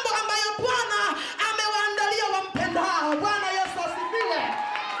 mambo ambayo Bwana amewaandalia wampendao. Bwana Yesu asifiwe.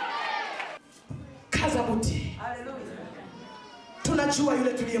 Kaza buti. Haleluya. Tunajua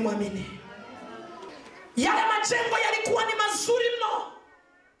yule tuliyemwamini. Yale majengo yalikuwa ni mazuri mno.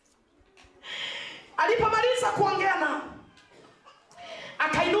 Alipomaliza kuongea na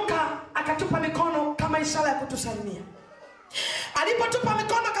akainuka, akatupa mikono kama ishara ya kutusalimia. Alipotupa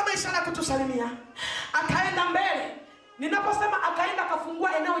mikono kama ishara ya kutusalimia, akaenda mbele. Ninaposema akaenda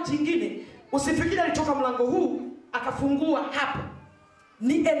akafungua eneo jingine, usifikiri alitoka mlango huu akafungua hapo.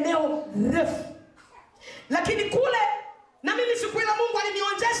 Ni eneo refu. Lakini kule, na mimi siku ile Mungu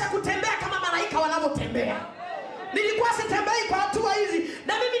alinionjesha kutembea kama malaika wanavyotembea. Nilikuwa sitembei kwa hatua hizi,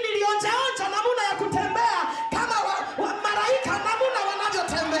 na mimi nilionjaonja namna ya kutembea kama malaika, namna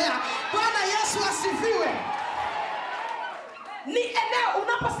wanavyotembea. Bwana Yesu asifiwe. Ni eneo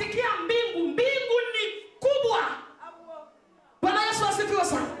unaposikia mbingu, mbingu ni kubwa. Bwana Yesu asifiwe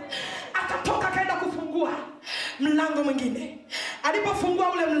sana. Akatoka akaenda kufungua mlango mwingine.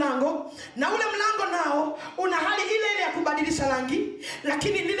 Alipofungua ule mlango, na ule mlango nao una hali ile ile ya kubadilisha rangi,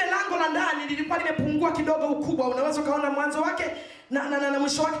 lakini lile lango la ndani lilikuwa limepungua kidogo ukubwa. Unaweza kaona mwanzo wake na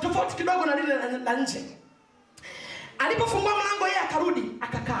mwisho wake tofauti kidogo na lile la nje. Alipofungua mlango, yeye akarudi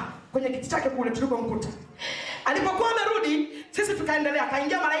akakaa kwenye kiti chake kule tulipomkuta. Alipokuwa amerudi, sisi tukaendelea.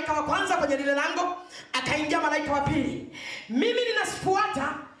 Akaingia malaika wa kwanza kwenye lile lango, akaingia malaika wa pili. Mimi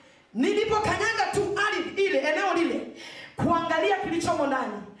ninafuata. Nilipokanyaga tu ardhi ile, eneo lile, kuangalia kilichomo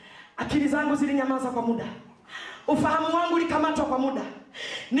ndani, akili zangu zilinyamaza kwa muda. Ufahamu wangu ulikamatwa kwa muda.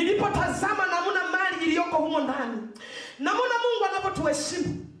 Nilipotazama namna mali iliyoko humo ndani, namna Mungu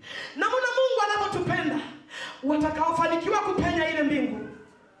anapotuheshimu, namna Mungu anapotupenda, watakaofanikiwa kupenya ile mbingu,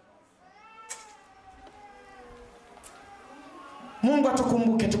 Mungu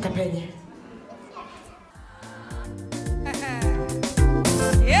atukumbuke tukapenye.